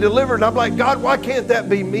that's been delivered, and I'm like, God, why can't that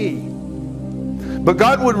be me? But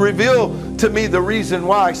God would reveal to me the reason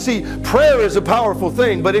why. See, prayer is a powerful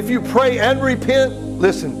thing, but if you pray and repent,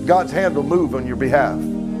 listen, God's hand will move on your behalf.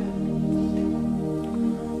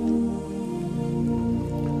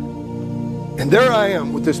 And there I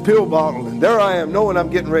am with this pill bottle, and there I am knowing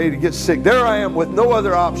I'm getting ready to get sick. There I am with no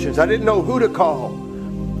other options. I didn't know who to call.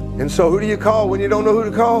 And so who do you call when you don't know who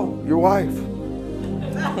to call? Your wife.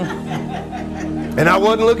 And I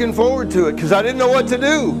wasn't looking forward to it because I didn't know what to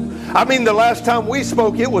do. I mean, the last time we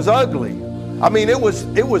spoke, it was ugly. I mean, it was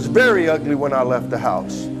very ugly when I left the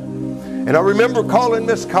house. And I remember calling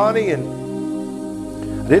Miss Connie, and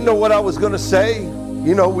I didn't know what I was going to say.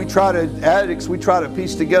 You know, addicts, we try to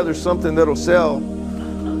piece together something that'll sell.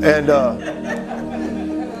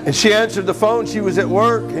 And she answered the phone. She was at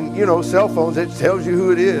work, and you know, cell phones, it tells you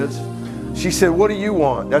who it is. She said, what do you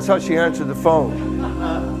want? That's how she answered the phone.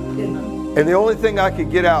 And the only thing I could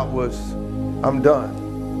get out was, I'm done.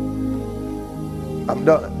 I'm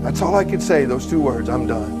done. That's all I could say, those 2 words, I'm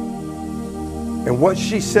done. And what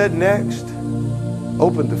she said next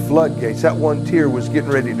opened the floodgates. That one tear was getting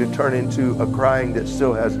ready to turn into a crying that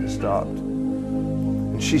still hasn't stopped.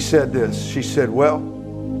 And she said this. She said, well,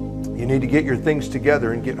 you need to get your things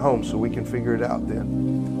together and get home so we can figure it out then.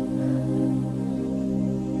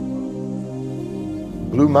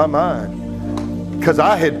 Blew my mind. Because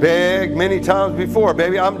I had begged many times before,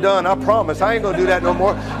 baby, I'm done. I promise. I ain't going to do that no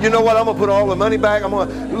more. You know what? I'm going to put all the money back. I'm going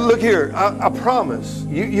to, look here, I promise.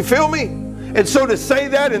 You feel me? And so to say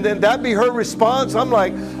that and then that be her response, I'm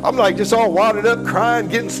like just all wadded up, crying,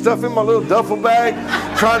 getting stuff in my little duffel bag,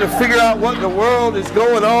 trying to figure out what in the world is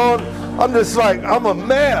going on. I'm just like, I'm a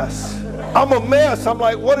mess. I'm a mess. I'm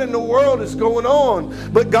like, what in the world is going on?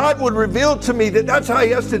 But God would reveal to me that that's how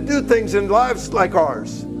He has to do things in lives like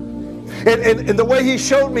ours. And the way He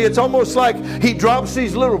showed me, it's almost like He drops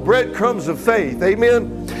these little breadcrumbs of faith.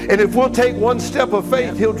 Amen. And if we'll take one step of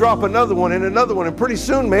faith, He'll drop another one and another one. And pretty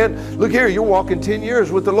soon, man, look here, you're walking 10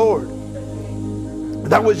 years with the Lord.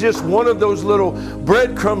 That was just one of those little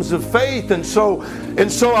breadcrumbs of faith. And so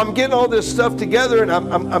I'm getting all this stuff together, and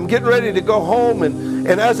I'm getting ready to go home.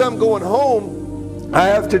 And as I'm going home, I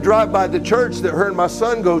have to drive by the church that her and my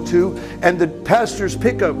son go to, and the pastor's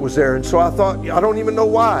pickup was there. And so I thought, I don't even know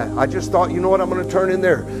why. I just thought, you know what, I'm going to turn in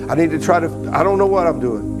there. I need to try to, I don't know what I'm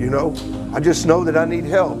doing, you know. I just know that I need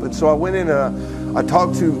help. And so I went in and I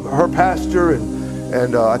talked to her pastor,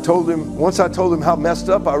 and I told him, once I told him how messed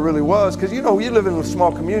up I really was, because, you know, you live in a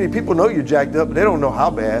small community, people know you're jacked up, but they don't know how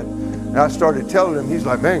bad. And I started telling him, he's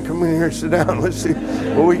like, man, come in here and sit down. Let's see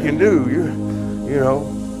what we can do, you know.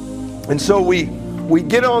 And so we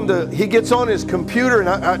get on he gets on his computer, and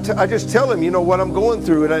I just tell him, you know, what I'm going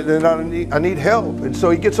through, and I need help. And so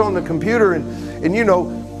he gets on the computer, and you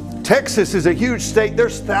know, Texas is a huge state.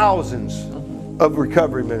 There's thousands of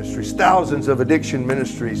recovery ministries, thousands of addiction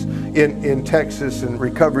ministries in Texas, and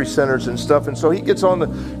recovery centers and stuff. And so he gets on the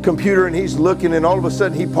computer and he's looking, and all of a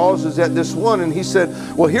sudden he pauses at this one, and he said,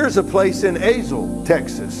 well, here's a place in Azle,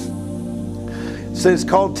 Texas. So it's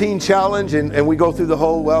called Teen Challenge, and we go through the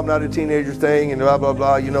whole, well, I'm not a teenager thing, and blah, blah,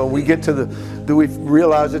 blah. You know, we get to we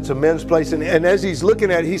realize it's a men's place. And as he's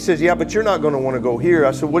looking at it, he says, yeah, but you're not going to want to go here.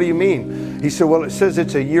 I said, what do you mean? He said, well, it says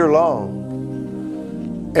it's a year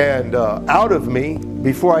long. And out of me,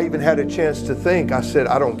 before I even had a chance to think, I said,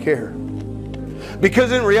 I don't care.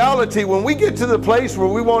 Because in reality, when we get to the place where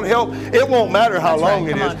we want help, it won't matter how long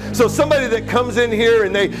it is. So somebody that comes in here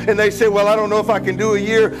and they say, well, I don't know if I can do a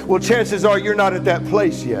year. Well, chances are you're not at that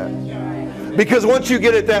place yet. Because once you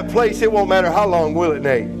get at that place, it won't matter how long, will it,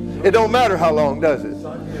 Nate? It don't matter how long, does it?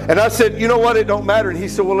 And I said, you know what? It don't matter. And he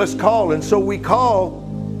said, well, let's call. And so we call.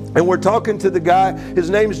 And we're talking to the guy.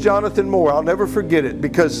 His name's Jonathan Moore. I'll never forget it,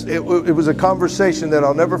 because it was a conversation that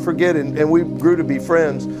I'll never forget, and we grew to be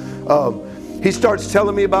friends. He starts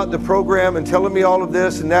telling me about the program and telling me all of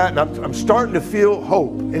this and that, and I'm starting to feel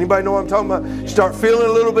hope. Anybody know what I'm talking about? Start feeling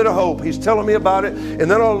a little bit of hope. He's telling me about it, and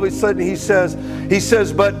then all of a sudden he says,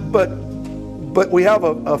 but we have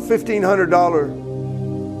a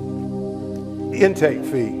 $1,500 intake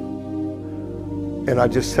fee. And I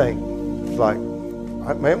just think, like,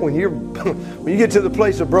 man, when you get to the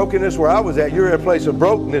place of brokenness where I was at, you're at a place of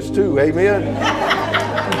brokenness too. Amen.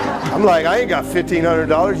 I'm like, I ain't got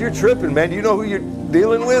 $1,500. You're tripping, man. You know who you're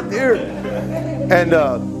dealing with here?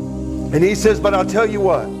 And he says, but I'll tell you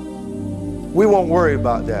what, we won't worry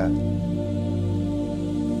about that.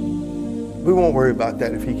 We won't worry about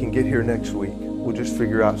that if he can get here next week. We'll just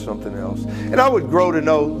figure out something else. And I would grow to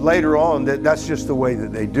know later on that that's just the way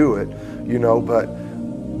that they do it, you know, but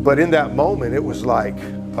in that moment, it was like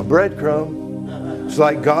a breadcrumb. It's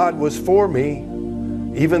like God was for me.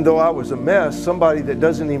 Even though I was a mess, somebody that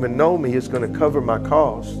doesn't even know me is going to cover my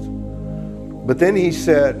cost. But then he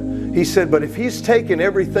said, but if he's taken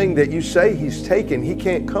everything that you say he's taken, he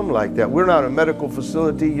can't come like that. We're not a medical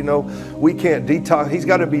facility, you know. We can't detox. He's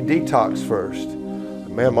got to be detoxed first.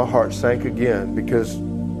 Man, my heart sank again, because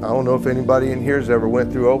I don't know if anybody in here has ever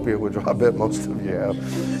went through opiate withdrawal. I bet most of you have.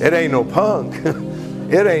 It ain't no punk.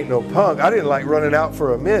 It ain't no punk. I didn't like running out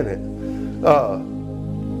for a minute.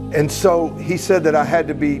 And so he said that I had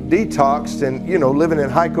to be detoxed, and, you know, living in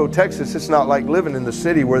Azle, Texas, it's not like living in the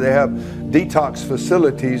city where they have detox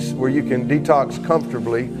facilities where you can detox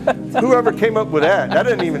comfortably. Whoever came up with that? That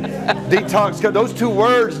didn't even detox. Those two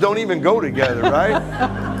words don't even go together, right?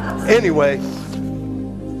 Anyway,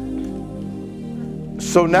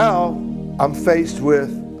 so now I'm faced with,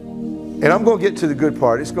 and I'm going to get to the good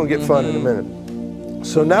part. It's going to get fun in a minute.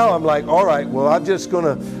 So now I'm like, all right, well, I'm just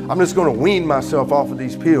gonna wean myself off of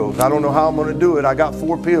these pills. I don't know how I'm gonna do it. I got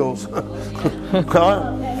 4 pills.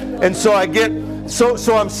 And so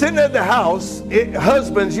so I'm sitting at the house.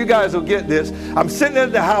 Husbands, you guys will get this. I'm sitting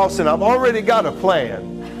at the house and I've already got a plan.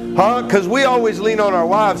 Because we always lean on our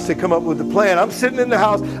wives to come up with a plan. I'm sitting in the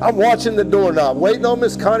house, I'm watching the doorknob, waiting on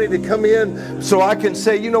Miss Connie to come in so I can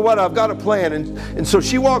say, you know what, I've got a plan. And so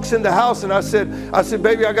she walks in the house, and I said,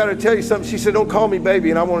 baby, I got to tell you something. She said, don't call me baby,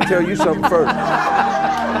 and I want to tell you something first.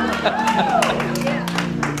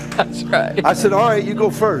 That's right. I said, all right, you go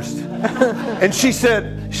first. And she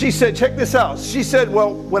said, check this out. She said,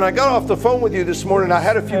 well, when I got off the phone with you this morning, I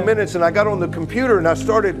had a few minutes, and I got on the computer and I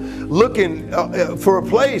started looking for a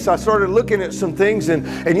place. I started looking at some things,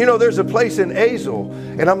 and you know, there's a place in Azle.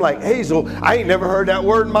 And I'm like, Azle? I ain't never heard that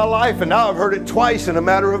word in my life, and now I've heard it twice in a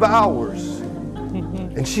matter of hours.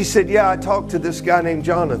 And she said, yeah, I talked to this guy named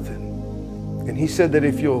Jonathan. And he said that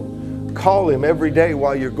if you'll call him every day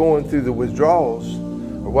while you're going through the withdrawals,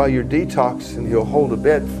 or while you're detoxing, he'll hold a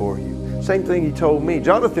bed for you. Same thing he told me.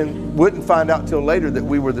 Jonathan wouldn't find out till later that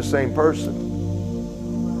we were the same person.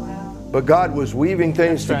 But God was weaving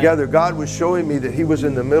things together. God was showing me that he was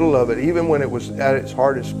in the middle of it, even when it was at its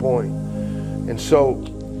hardest point. And so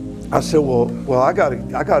I said, well, I got a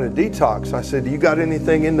detox. I said, do you got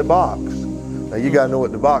anything in the box? Now you gotta know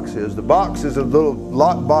what the box is. The box is a little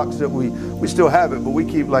lock box that we still have it, but we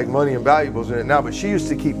keep like money and valuables in it now. But she used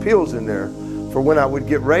to keep pills in there for when I would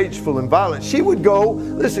get rageful and violent. She would go,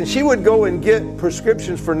 listen, she would go and get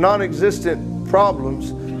prescriptions for non-existent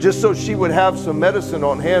problems just so she would have some medicine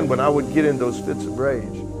on hand when I would get in those fits of rage.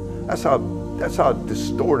 That's how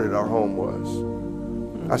distorted our home was.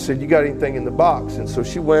 I said, you got anything in the box? And so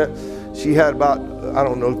she went, she had about, I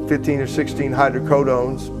don't know, 15 or 16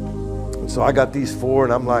 hydrocodones. And so I got these 4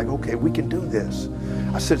 and I'm like, okay, we can do this.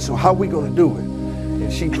 I said, so how are we gonna do it?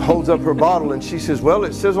 And she holds up her bottle and she says, well,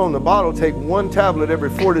 it says on the bottle, take 1 tablet every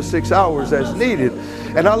 4 to 6 hours as needed.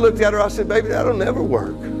 And I looked at her, I said, baby, that'll never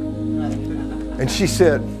work. And she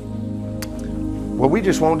said, well, we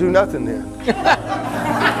just won't do nothing then.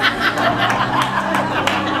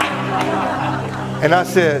 And I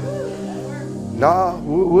said, nah,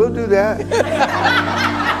 we'll do that.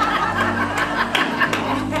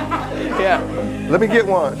 Yeah. Let me get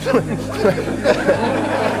one.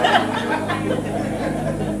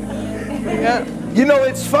 Yeah. You know,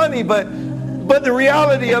 it's funny, but the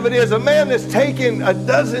reality of it is a man that's taking a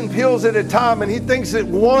dozen pills at a time and he thinks that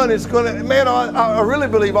one is gonna, man, I really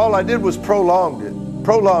believe all I did was prolonged it.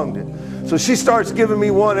 So she starts giving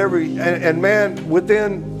me one every, and man,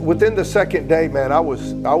 within the second day, man, I was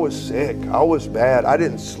sick. I was bad. I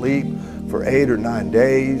didn't sleep for 8 or 9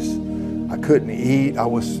 days. I couldn't eat. It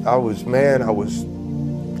was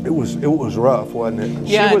rough, wasn't it?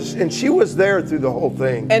 Yeah. She was there through the whole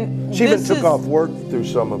thing. And she even took off work through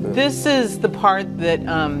some of it. This is the part that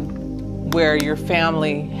where your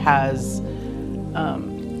family has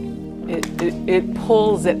it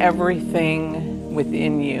pulls at everything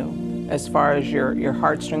within you, as far as your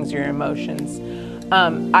heartstrings, your emotions.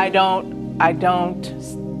 I don't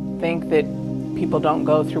think that people don't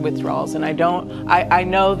go through withdrawals, and I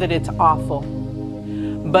know that it's awful.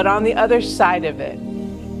 But on the other side of it,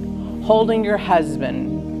 holding your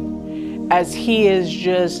husband as he is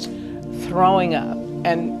just throwing up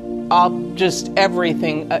and just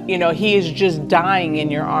everything, he is just dying in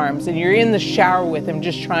your arms, and you're in the shower with him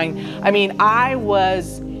just trying. I mean,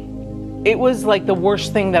 it was like the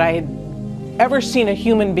worst thing that I had ever seen a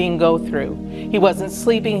human being go through. He wasn't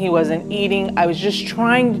sleeping, he wasn't eating. I was just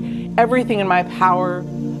trying everything in my power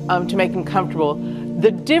to make him comfortable.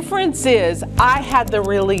 The difference is I had the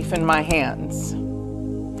relief in my hands.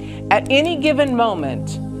 At any given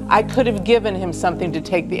moment, I could have given him something to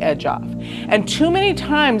take the edge off. And too many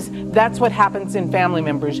times, that's what happens in family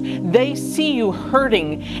members. They see you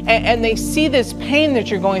hurting and they see this pain that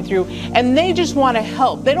you're going through, and they just want to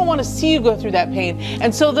help. They don't want to see you go through that pain.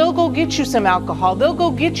 And so they'll go get you some alcohol. They'll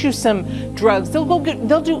go get you some drugs.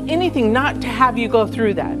 They'll do anything not to have you go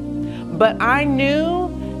through that. But I knew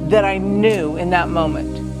in that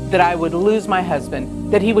moment that I would lose my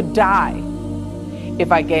husband, that he would die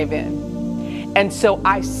if I gave in. And so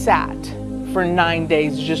I sat for 9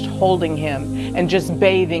 days just holding him and just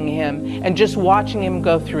bathing him and just watching him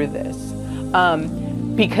go through this.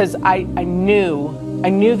 Because I knew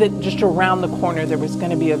that just around the corner there was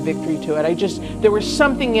going to be a victory to it. There was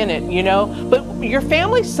something in it, But your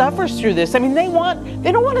family suffers through this. I mean, they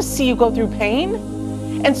don't want to see you go through pain.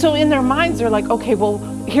 And so in their minds, they're like, okay, well,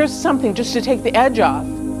 here's something just to take the edge off.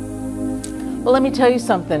 Well, let me tell you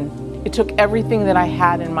something. It took everything that I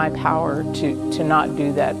had in my power to not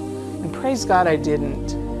do that. And praise God I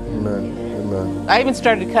didn't. Amen. Amen. I even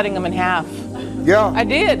started cutting them in half. Yeah. I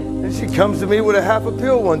did. And she comes to me with a half a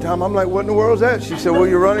pill one time. I'm like, what in the world is that? She said, well,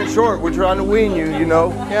 you're running short. We're trying to wean you,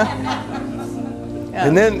 Yeah.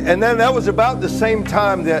 And then that was about the same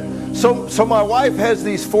time that, so my wife has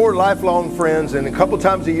these 4 lifelong friends, and a couple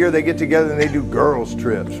times a year they get together and they do girls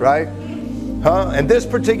trips, right? And this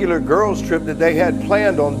particular girls trip that they had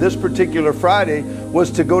planned on this particular Friday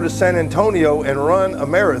was to go to San Antonio and run a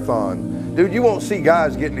marathon. Dude, you won't see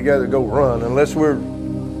guys getting together to go run unless we're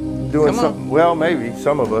doing something. Well, maybe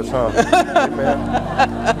some of us, huh? Hey,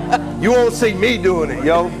 man. You won't see me doing it,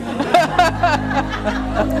 yo.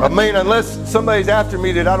 I mean, unless somebody's after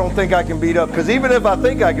me that I don't think I can beat up. Because even if I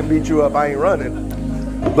think I can beat you up, I ain't running.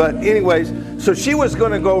 But anyways, so she was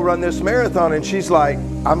going to go run this marathon, and she's like,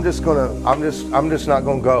 I'm just not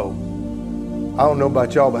going to go. I don't know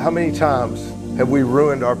about y'all, but how many times have we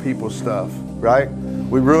ruined our people's stuff, right?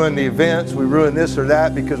 We ruin the events, we ruin this or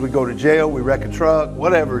that because we go to jail, we wreck a truck,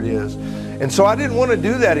 whatever it is. And so I didn't want to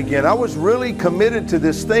do that again. I was really committed to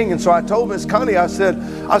this thing. And so I told Miss Connie, I said,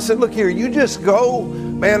 look here, you just go,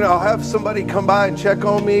 man, I'll have somebody come by and check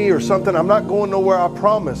on me or something. I'm not going nowhere, I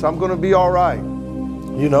promise. I'm going to be all right,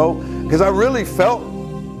 you know, because I really felt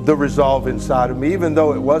the resolve inside of me, even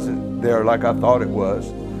though it wasn't there like I thought it was.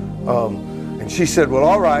 And she said, well,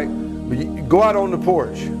 all right, but you go out on the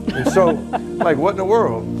porch. And so, like, what in the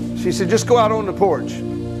world? She said, just go out on the porch.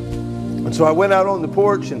 And so I went out on the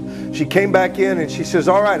porch, and she came back in, and she says,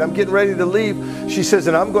 all right, I'm getting ready to leave. She says,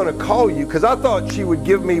 and I'm going to call you, because I thought she would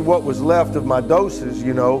give me what was left of my doses,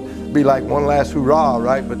 you know, be like one last hurrah,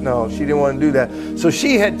 right? But no, she didn't want to do that. So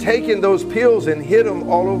she had taken those pills and hid them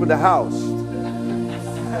all over the house.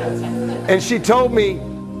 And she told me,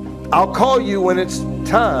 I'll call you when it's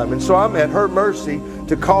time. And so I'm at her mercy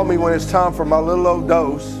to call me when it's time for my little old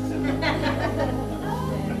dose.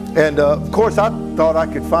 And of course, I thought I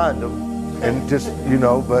could find them. And just, you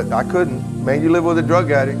know, but I couldn't. Man, you live with a drug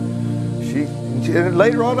addict. And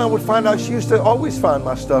later on, I would find out she used to always find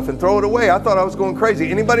my stuff and throw it away. I thought I was going crazy.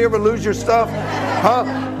 Anybody ever lose your stuff? Huh?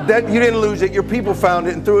 That you didn't lose it. Your people found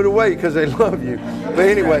it and threw it away because they love you. But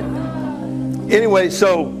anyway,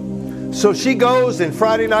 so she goes, and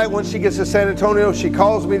Friday night when she gets to San Antonio, she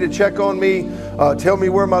calls me to check on me, tell me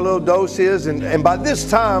where my little dose is. And by this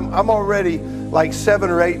time, I'm already like 7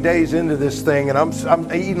 or 8 days into this thing, and I'm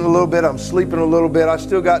eating a little bit, I'm sleeping a little bit. I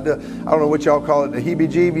still got the, I don't know what y'all call it, the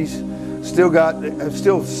heebie-jeebies. I'm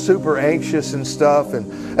still super anxious and stuff.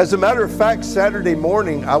 And as a matter of fact, Saturday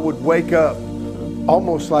morning, I would wake up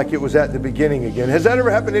almost like it was at the beginning again. Has that ever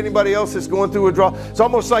happened to anybody else that's going through a withdrawal? It's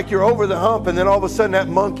almost like you're over the hump, and then all of a sudden that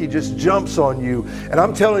monkey just jumps on you. And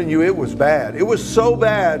I'm telling you, it was bad. It was so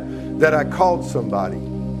bad that I called somebody.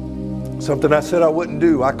 Something I said I wouldn't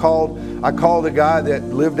do. I called a guy that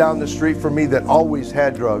lived down the street from me that always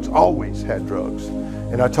had drugs.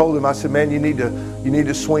 And I told him, I said, man, you need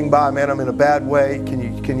to swing by, man. I'm in a bad way.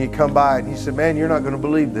 Can you come by? And he said, man, you're not going to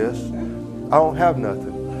believe this. I don't have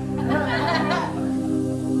nothing.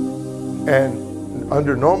 And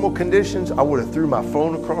under normal conditions, I would have threw my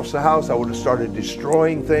phone across the house. I would have started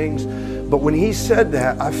destroying things. But when he said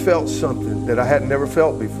that, I felt something that I had never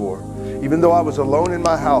felt before. Even though I was alone in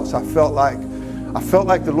my house, I felt like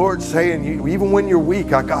the Lord saying, even when you're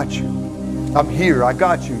weak, I got you. I'm here. I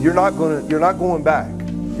got you. You're not going back.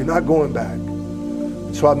 You're not going back.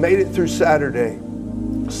 And so I made it through Saturday.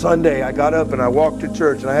 Sunday, I got up and I walked to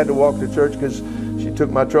church, and I had to walk to church because she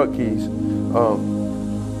took my truck keys.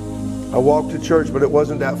 I walked to church, but it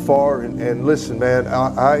wasn't that far. And listen, man,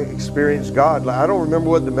 I experienced God. I don't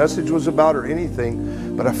remember what the message was about or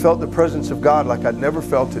anything, but I felt the presence of God like I'd never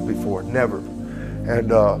felt it before, never.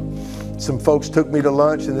 And some folks took me to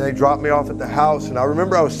lunch, and they dropped me off at the house. And I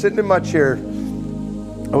remember I was sitting in my chair.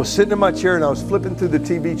 And I was flipping through the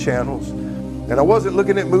TV channels. And I wasn't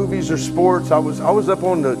looking at movies or sports. I was up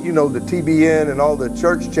on the, you know, the TBN and all the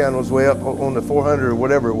church channels way up on the 400 or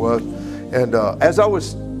whatever it was. And as I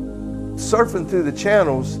was surfing through the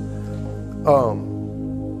channels,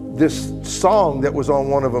 this song that was on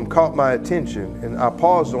one of them caught my attention, and I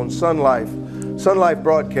paused on Sun Life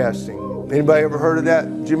Broadcasting. Anybody ever heard of that?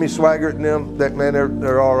 Jimmy Swaggart and them? That man,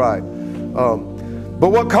 they're all right. But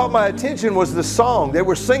what caught my attention was the song. They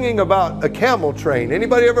were singing about a camel train.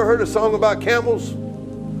 Anybody ever heard a song about camels?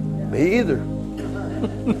 Me either.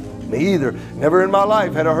 Me either. Never in my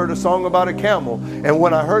life had I heard a song about a camel. And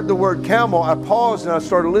when I heard the word camel, I paused and I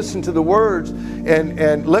started listening to the words.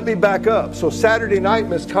 And let me back up. So Saturday night,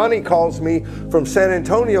 Miss Connie calls me from San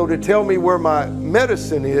Antonio to tell me where my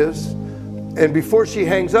medicine is. And before she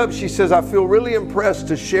hangs up, she says, I feel really impressed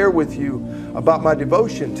to share with you about my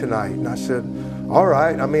devotion tonight. And I said, all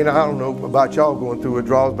right. I mean, I don't know about y'all going through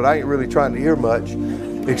withdrawals, but I ain't really trying to hear much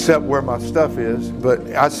except where my stuff is. But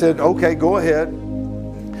I said, okay, go ahead.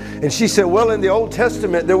 And she said, well, in the Old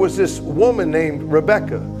Testament, there was this woman named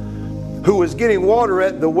Rebecca who was getting water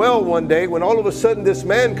at the well one day when all of a sudden this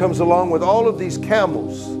man comes along with all of these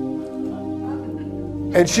camels.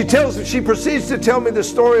 And she proceeds to tell me the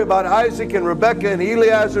story about Isaac and Rebecca and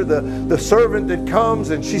Eliezer, the servant that comes.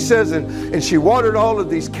 And she says, and she watered all of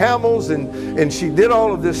these camels, and she did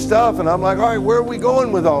all of this stuff. And I'm like, all right, where are we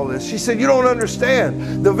going with all this? She said, you don't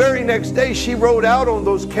understand. The very next day she rode out on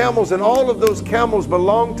those camels, and all of those camels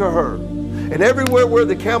belonged to her. And everywhere where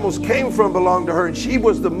the camels came from belonged to her. And she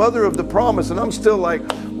was the mother of the promise. And I'm still like,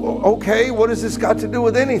 well, okay, what has this got to do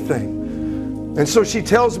with anything? And so she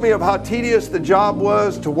tells me of how tedious the job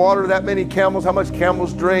was to water that many camels, how much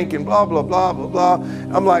camels drink, and blah, blah, blah, blah, blah.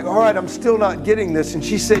 I'm like, all right, I'm still not getting this. And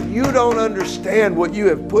she said, you don't understand what you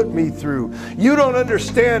have put me through. You don't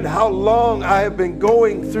understand how long I have been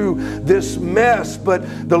going through this mess.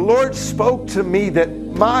 But the Lord spoke to me that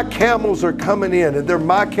my camels are coming in, and they're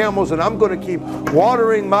my camels, and I'm going to keep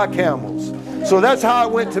watering my camels. So that's how I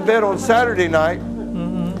went to bed on Saturday night.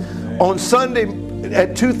 On Sunday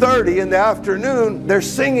at 2:30 in the afternoon, they're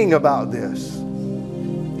singing about this.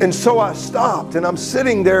 And so I stopped, and I'm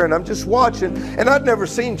sitting there, and I'm just watching. And I'd never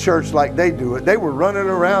seen church like they do it. They were running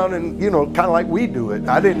around and, you know, kind of like we do it.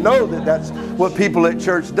 I didn't know that that's what people at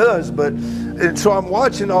church does. And so I'm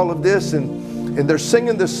watching all of this, and they're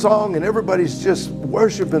singing this song, and everybody's just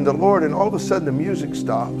worshiping the Lord. And all of a sudden, the music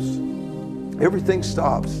stops. Everything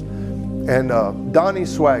stops. And Donnie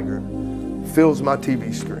Swagger fills my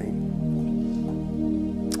TV screen.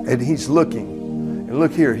 And he's looking, and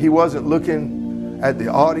look here, he wasn't looking at the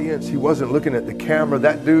audience, he wasn't looking at the camera.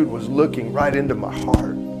 That dude was looking right into my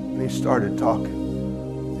heart. And he started talking,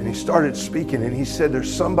 and he started speaking, and he said,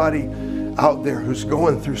 there's somebody out there who's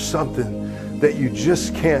going through something that you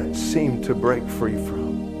just can't seem to break free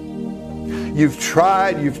from. You've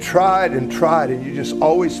tried and tried, and you just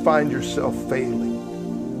always find yourself failing.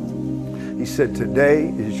 He said, today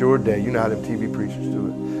is your day. You know how them TV preachers do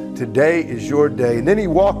it. Today is your day. And then he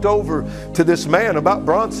walked over to this man about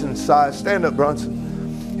Bronson's size. Stand up,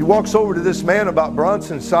 Bronson. He walks over to this man about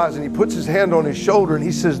Bronson's size, and he puts his hand on his shoulder, and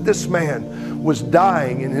he says, this man was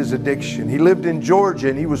dying in his addiction. He lived in Georgia,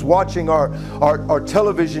 and he was watching our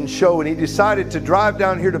television show, and he decided to drive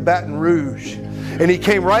down here to Baton Rouge. And he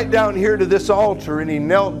came right down here to this altar, and he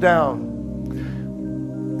knelt down.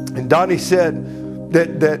 And Donnie said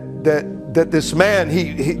that this man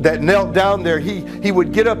that knelt down there, he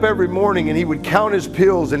would get up every morning, and he would count his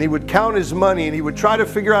pills, and he would count his money, and he would try to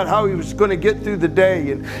figure out how he was going to get through the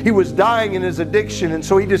day. And he was dying in his addiction, and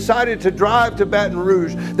so he decided to drive to Baton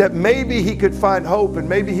Rouge, that maybe he could find hope and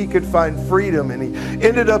maybe he could find freedom. And he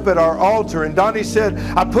ended up at our altar, and Donnie said,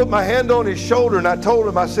 I put my hand on his shoulder, and I told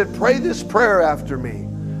him, I said, pray this prayer after me.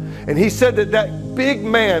 And he said that big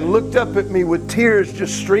man looked up at me with tears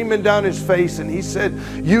just streaming down his face, and he said,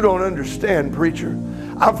 you don't understand, preacher.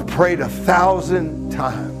 I've prayed 1,000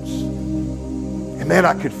 times. And man,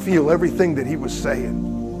 I could feel everything that he was saying.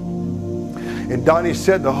 And Donnie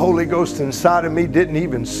said the Holy Ghost inside of me didn't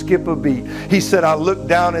even skip a beat. He said, I looked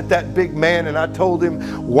down at that big man, and I told him,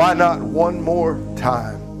 why not one more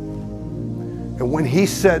time? And when he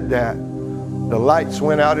said that, the lights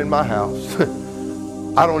went out in my house.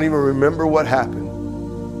 I don't even remember what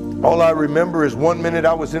happened. All I remember is one minute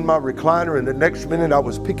I was in my recliner, and the next minute I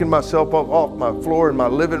was picking myself up off my floor in my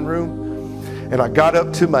living room. And I got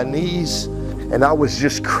up to my knees, and I was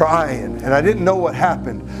just crying. And I didn't know what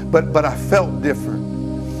happened, but I felt different.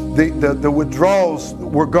 The withdrawals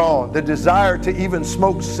were gone. The desire to even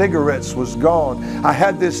smoke cigarettes was gone. I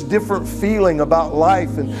had this different feeling about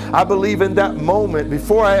life. And I believe in that moment,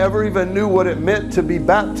 before I ever even knew what it meant to be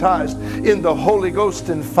baptized in the Holy Ghost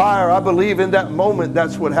and fire, I believe in that moment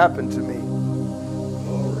that's what happened to me.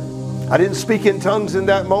 I didn't speak in tongues in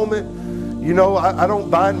that moment. You know, I don't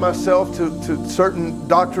bind myself to certain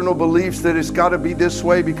doctrinal beliefs that it's got to be this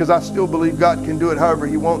way, because I still believe God can do it however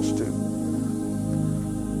He wants to.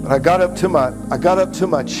 But I got up to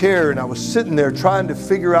my chair, and I was sitting there trying to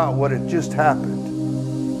figure out what had just happened.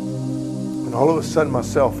 And all of a sudden my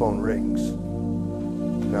cell phone rings.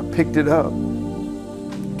 And I picked it up.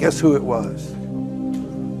 Guess who it was?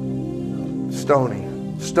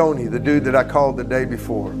 Stoney, the dude that I called the day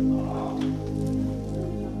before.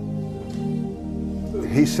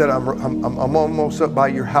 He said, I'm almost up by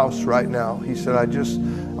your house right now. He said, I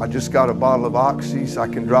just got a bottle of Oxys. I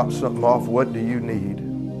can drop something off. What do you need?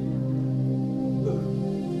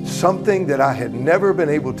 Something that I had never been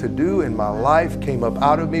able to do in my life came up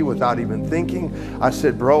out of me without even thinking. I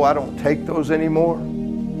said, bro, I don't take those anymore.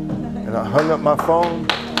 And I hung up my phone.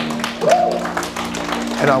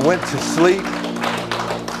 And I went to sleep.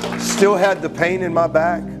 Still had the pain in my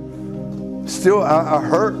back. Still, I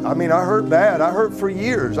hurt. I mean, I hurt bad. I hurt for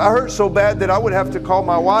years. I hurt so bad that I would have to call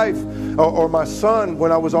my wife or my son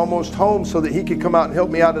when I was almost home so that he could come out and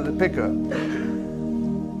help me out of the pickup.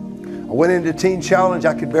 I went into Teen Challenge.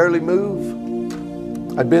 I could barely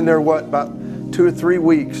move. I'd been there, about 2 or 3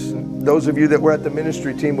 weeks. And those of you that were at the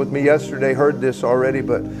ministry team with me yesterday heard this already,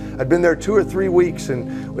 but I'd been there 2 or 3 weeks,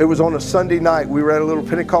 and it was on a Sunday night. We were at a little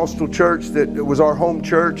Pentecostal church that was our home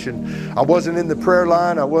church, and I wasn't in the prayer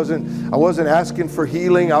line. I wasn't asking for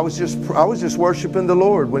healing. I was just worshiping the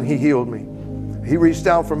Lord when He healed me. He reached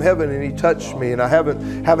down from heaven and He touched me, and I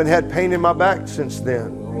haven't had pain in my back since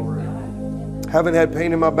then. Haven't had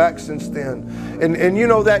pain in my back since then. And you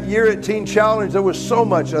know, that year at Teen Challenge, there was so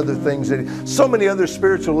much other things, so many other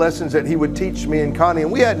spiritual lessons that he would teach me and Connie,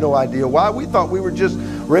 and we had no idea why. We thought we were just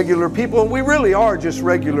regular people, and we really are just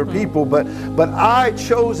regular people. But I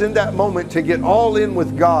chose in that moment to get all in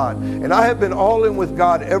with God, and I have been all in with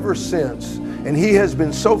God ever since. And He has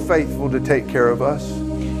been so faithful to take care of us.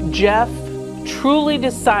 Jeff truly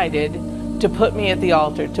decided to put me at the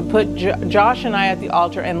altar, to put Josh and I at the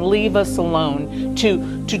altar and leave us alone,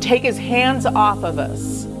 to take His hands off of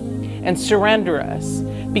us and surrender us,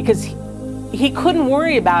 because he couldn't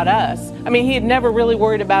worry about us. I mean, He had never really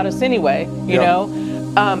worried about us anyway, you know.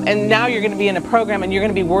 And now you're going to be in a program and you're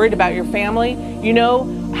going to be worried about your family. You know,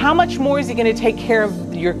 how much more is He going to take care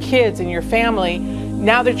of your kids and your family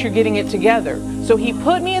now that you're getting it together? So He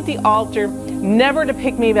put me at the altar, never to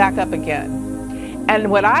pick me back up again. And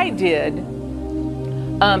what I did,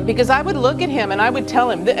 because I would look at him and I would tell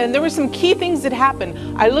him, and there were some key things that happened.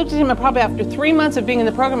 I looked at him probably after 3 months of being in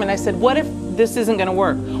the program, and I said, what if this isn't going to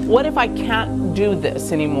work? What if I can't do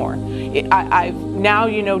this anymore? I've now,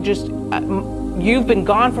 you know, just you've been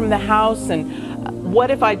gone from the house, and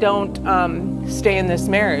what if I don't stay in this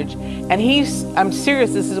marriage? And I'm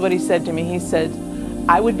serious, this is what he said to me. He said,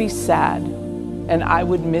 I would be sad and I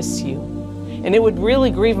would miss you, and it would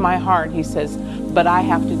really grieve my heart. He says, but I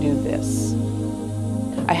have to do this.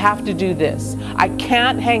 I have to do this. I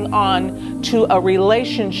can't hang on to a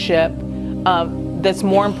relationship that's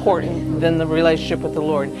more important than the relationship with the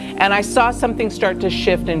Lord. And I saw something start to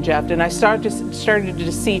shift in Jeff, and I started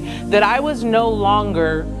to see that I was no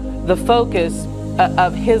longer the focus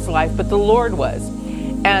of his life, but the Lord was.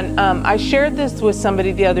 And I shared this with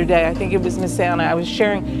somebody the other day. I think it was Miss Anna. I was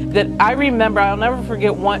sharing that I remember, I'll never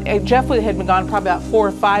forget Jeff had been gone probably about 4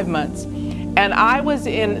 or 5 months. And I was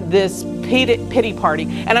in this pity party.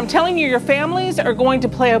 And I'm telling you, your families are going to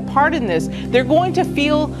play a part in this. They're going to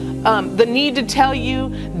feel the need to tell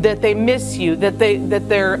you that they miss you, that they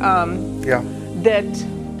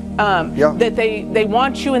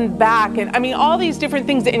want you in back, and I mean all these different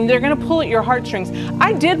things, and they're going to pull at your heartstrings.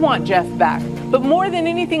 I did want Jeff back, but more than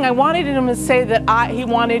anything, I wanted him to say that he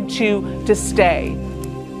wanted to stay.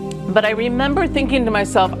 But I remember thinking to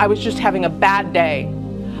myself, I was just having a bad day.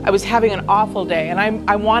 I was having an awful day, and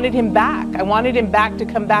I wanted him back. I wanted him back to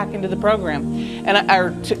come back into the program,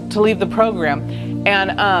 or to leave the program.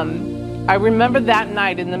 And I remember that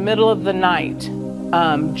night, in the middle of the night,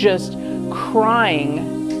 just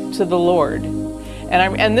crying to the Lord.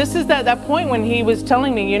 And this is that point when he was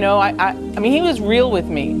telling me, you know, I mean, he was real with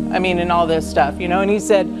me. I mean, and all this stuff, you know. And he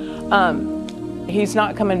said, he's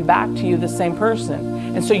not coming back to you the same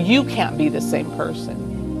person, and so you can't be the same person.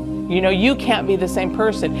 You know, you can't be the same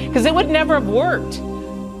person, because it would never have worked.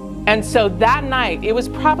 And so that night, it was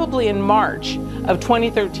probably in March of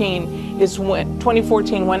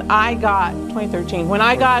 2014, when I got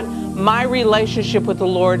my relationship with the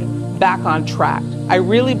Lord back on track. I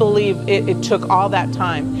really believe it took all that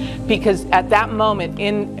time, because at that moment,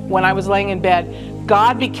 when I was laying in bed,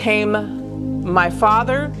 God became my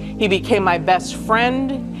father. He became my best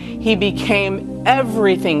friend. He became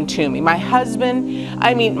everything to me. My husband,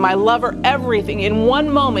 I mean, my lover, everything. In one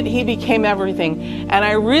moment, he became everything. And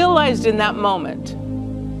I realized in that moment,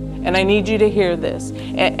 and I need you to hear this,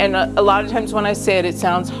 and a lot of times when I say it, it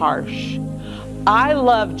sounds harsh. I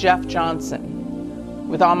love Jeff Johnson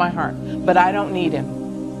with all my heart, but I don't need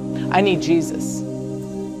him. I need Jesus.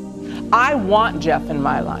 I want Jeff in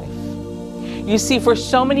my life. You see, for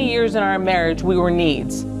so many years in our marriage, we were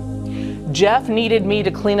needs. Jeff needed me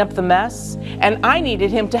to clean up the mess, and I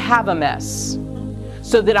needed him to have a mess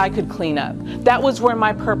so that I could clean up. That was where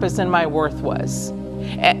my purpose and my worth was.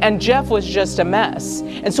 And Jeff was just a mess.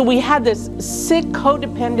 And so we had this sick,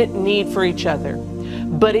 codependent need for each other.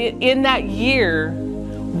 But in that year,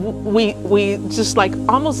 we just like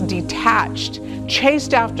almost detached,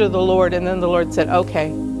 chased after the Lord, and then the Lord said, okay,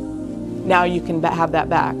 now you can have that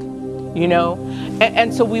back. You know,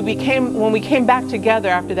 and so when we came back together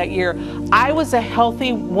after that year, I was a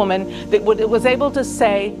healthy woman that was able to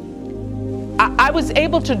say, I was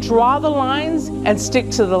able to draw the lines and stick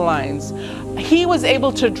to the lines. He was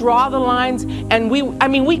able to draw the lines, and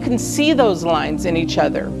we can see those lines in each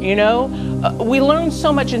other, you know. We learned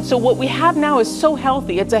so much, and so what we have now is so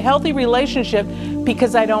healthy. It's a healthy relationship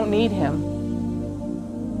because I don't need him.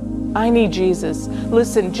 I need Jesus.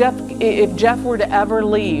 Listen, if Jeff were to ever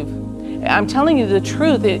leave, I'm telling you the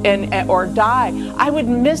truth, or die, I would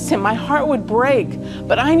miss him. My heart would break.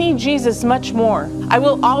 But I need Jesus much more. I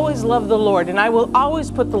will always love the Lord, and I will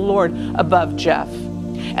always put the Lord above Jeff.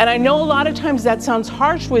 And I know a lot of times that sounds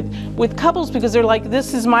harsh with couples because they're like,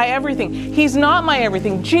 this is my everything. He's not my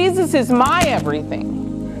everything. Jesus is my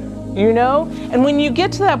everything, you know? And when you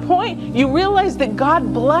get to that point, you realize that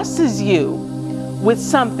God blesses you with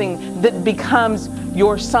something that becomes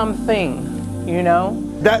your something, you know?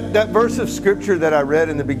 That verse of scripture that I read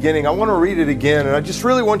in the beginning, I want to read it again, and I just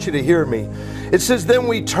really want you to hear me. It says, then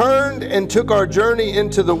we turned and took our journey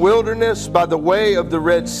into the wilderness by the way of the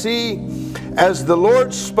Red Sea. As the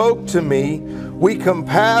Lord spoke to me, we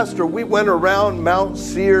compassed, or we went around Mount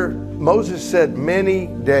Seir, Moses said, many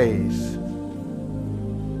days.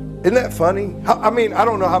 Isn't that funny? I mean, I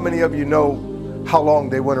don't know how many of you know how long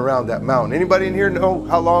they went around that mountain. Anybody in here know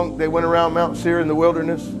how long they went around Mount Seir in the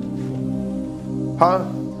wilderness? Huh?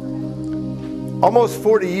 Almost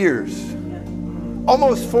 40 years.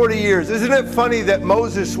 Almost 40 years. Isn't it funny that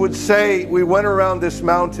Moses would say, we went around this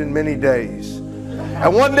mountain many days?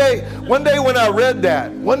 And one day when I read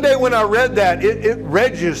that, it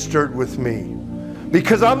registered with me.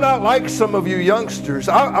 Because I'm not like some of you youngsters.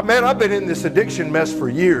 Man, I've been in this addiction mess for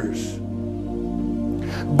years.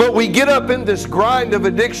 But we get up in this grind of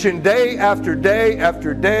addiction day after day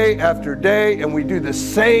after day after day, and we do the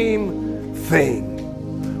same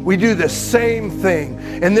thing. We do the same thing.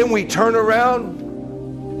 And then we turn around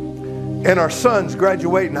and our sons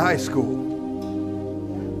graduate in high school.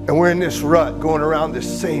 And we're in this rut going around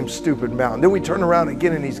this same stupid mountain. Then we turn around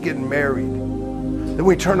again and he's getting married. Then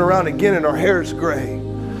we turn around again and our hair's gray.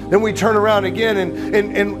 Then we turn around again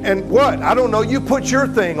and what? I don't know, you put your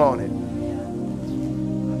thing on it.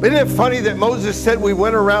 Isn't it funny that Moses said we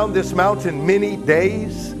went around this mountain many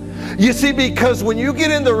days? You see, because when you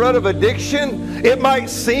get in the rut of addiction, it might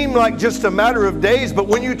seem like just a matter of days, but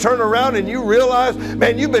when you turn around and you realize,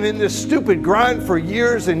 man, you've been in this stupid grind for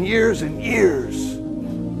years and years and years.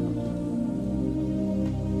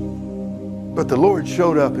 But the Lord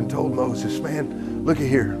showed up and told Moses, man, look at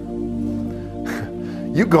here.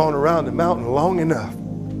 You've gone around the mountain long enough,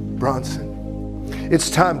 Bronson. It's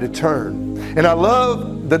time to turn. And I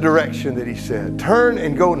love the direction that he said. Turn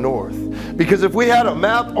and go north. Because if we had a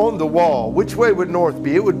map on the wall, which way would north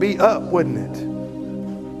be? It would be up, wouldn't it?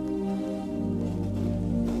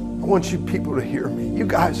 I want you people to hear me. You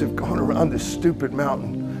guys have gone around this stupid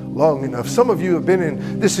mountain long enough. Some of you have been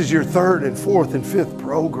in, this is your third and fourth and fifth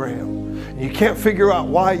program. You can't figure out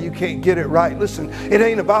why you can't get it right. Listen, it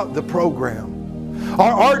ain't about the program.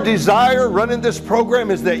 Our desire running this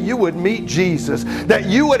program is that you would meet Jesus, that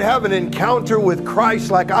you would have an encounter with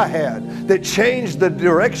Christ like I had, that changed the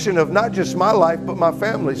direction of not just my life, but my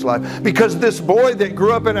family's life. Because this boy that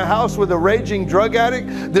grew up in a house with a raging drug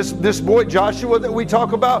addict, this boy Joshua that we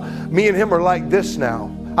talk about, me and him are like this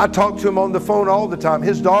now. I talk to him on the phone all the time.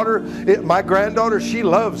 His daughter, my granddaughter, she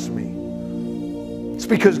loves me. It's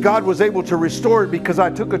because God was able to restore it because I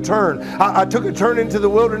took a turn. I took a turn into the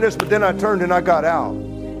wilderness, but then I turned and I got out.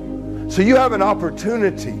 So you have an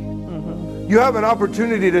opportunity. You have an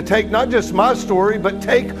opportunity to take not just my story, but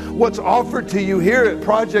take what's offered to you here at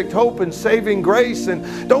Project Hope and Saving Grace.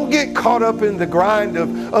 And don't get caught up in the grind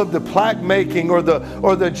of the plaque making or the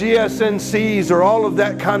GSNCs or all of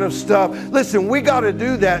that kind of stuff. Listen, we got to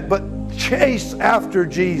do that, but chase after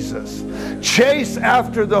Jesus. Chase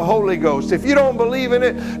after the Holy Ghost. If you don't believe in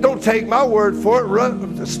it, don't take my word for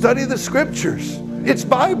it. Study the scriptures. It's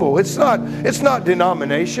Bible. It's not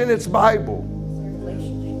denomination. It's Bible.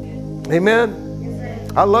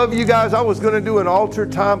 Amen. I love you guys. I was going to do an altar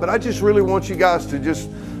time, but I just really want you guys to just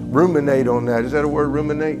ruminate on that. Is that a word,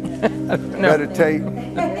 ruminate? No. Meditate.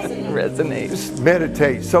 Resonate. Just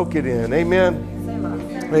meditate. Soak it in. Amen.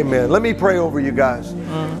 Amen. Let me pray over you guys.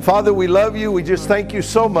 Father, we love you. We just thank you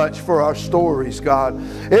so much for our stories, God.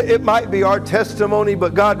 It might be our testimony,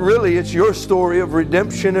 but God, really, it's your story of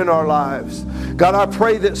redemption in our lives. God, I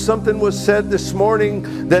pray that something was said this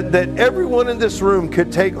morning that everyone in this room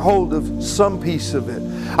could take hold of some piece of it.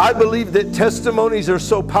 I believe that testimonies are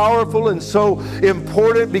so powerful and so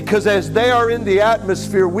important because as they are in the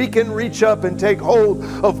atmosphere, we can reach up and take hold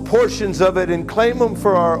of portions of it and claim them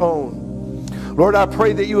for our own. Lord, I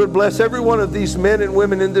pray that you would bless every one of these men and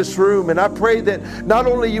women in this room. And I pray that not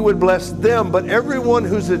only you would bless them, but everyone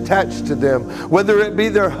who's attached to them, whether it be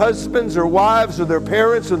their husbands or wives or their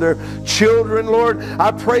parents or their children, Lord.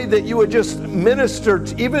 I pray that you would just minister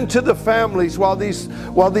even to the families while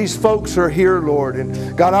these folks are here, Lord.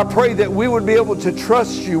 And God, I pray that we would be able to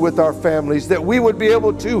trust you with our families, that we would be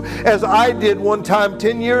able to, as I did one time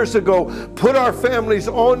 10 years ago, put our families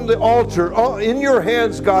on the altar in your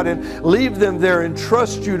hands, God, and leave them there and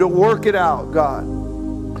trust you to work it out, God.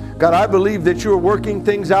 God, I believe that you're working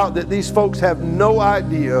things out that these folks have no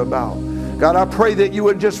idea about. God, I pray that you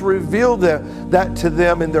would just reveal that to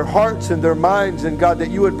them in their hearts and their minds, and God, that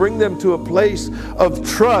you would bring them to a place of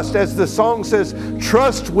trust. As the song says,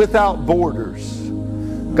 trust without borders.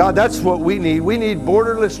 God, that's what we need. We need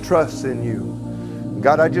borderless trust in you.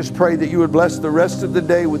 God, I just pray that you would bless the rest of the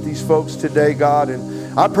day with these folks today, God.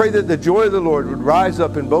 And I pray that the joy of the Lord would rise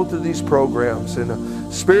up in both of these programs, and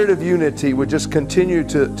a spirit of unity would just continue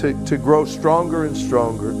to grow stronger and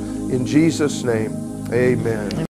stronger. In Jesus' name, amen.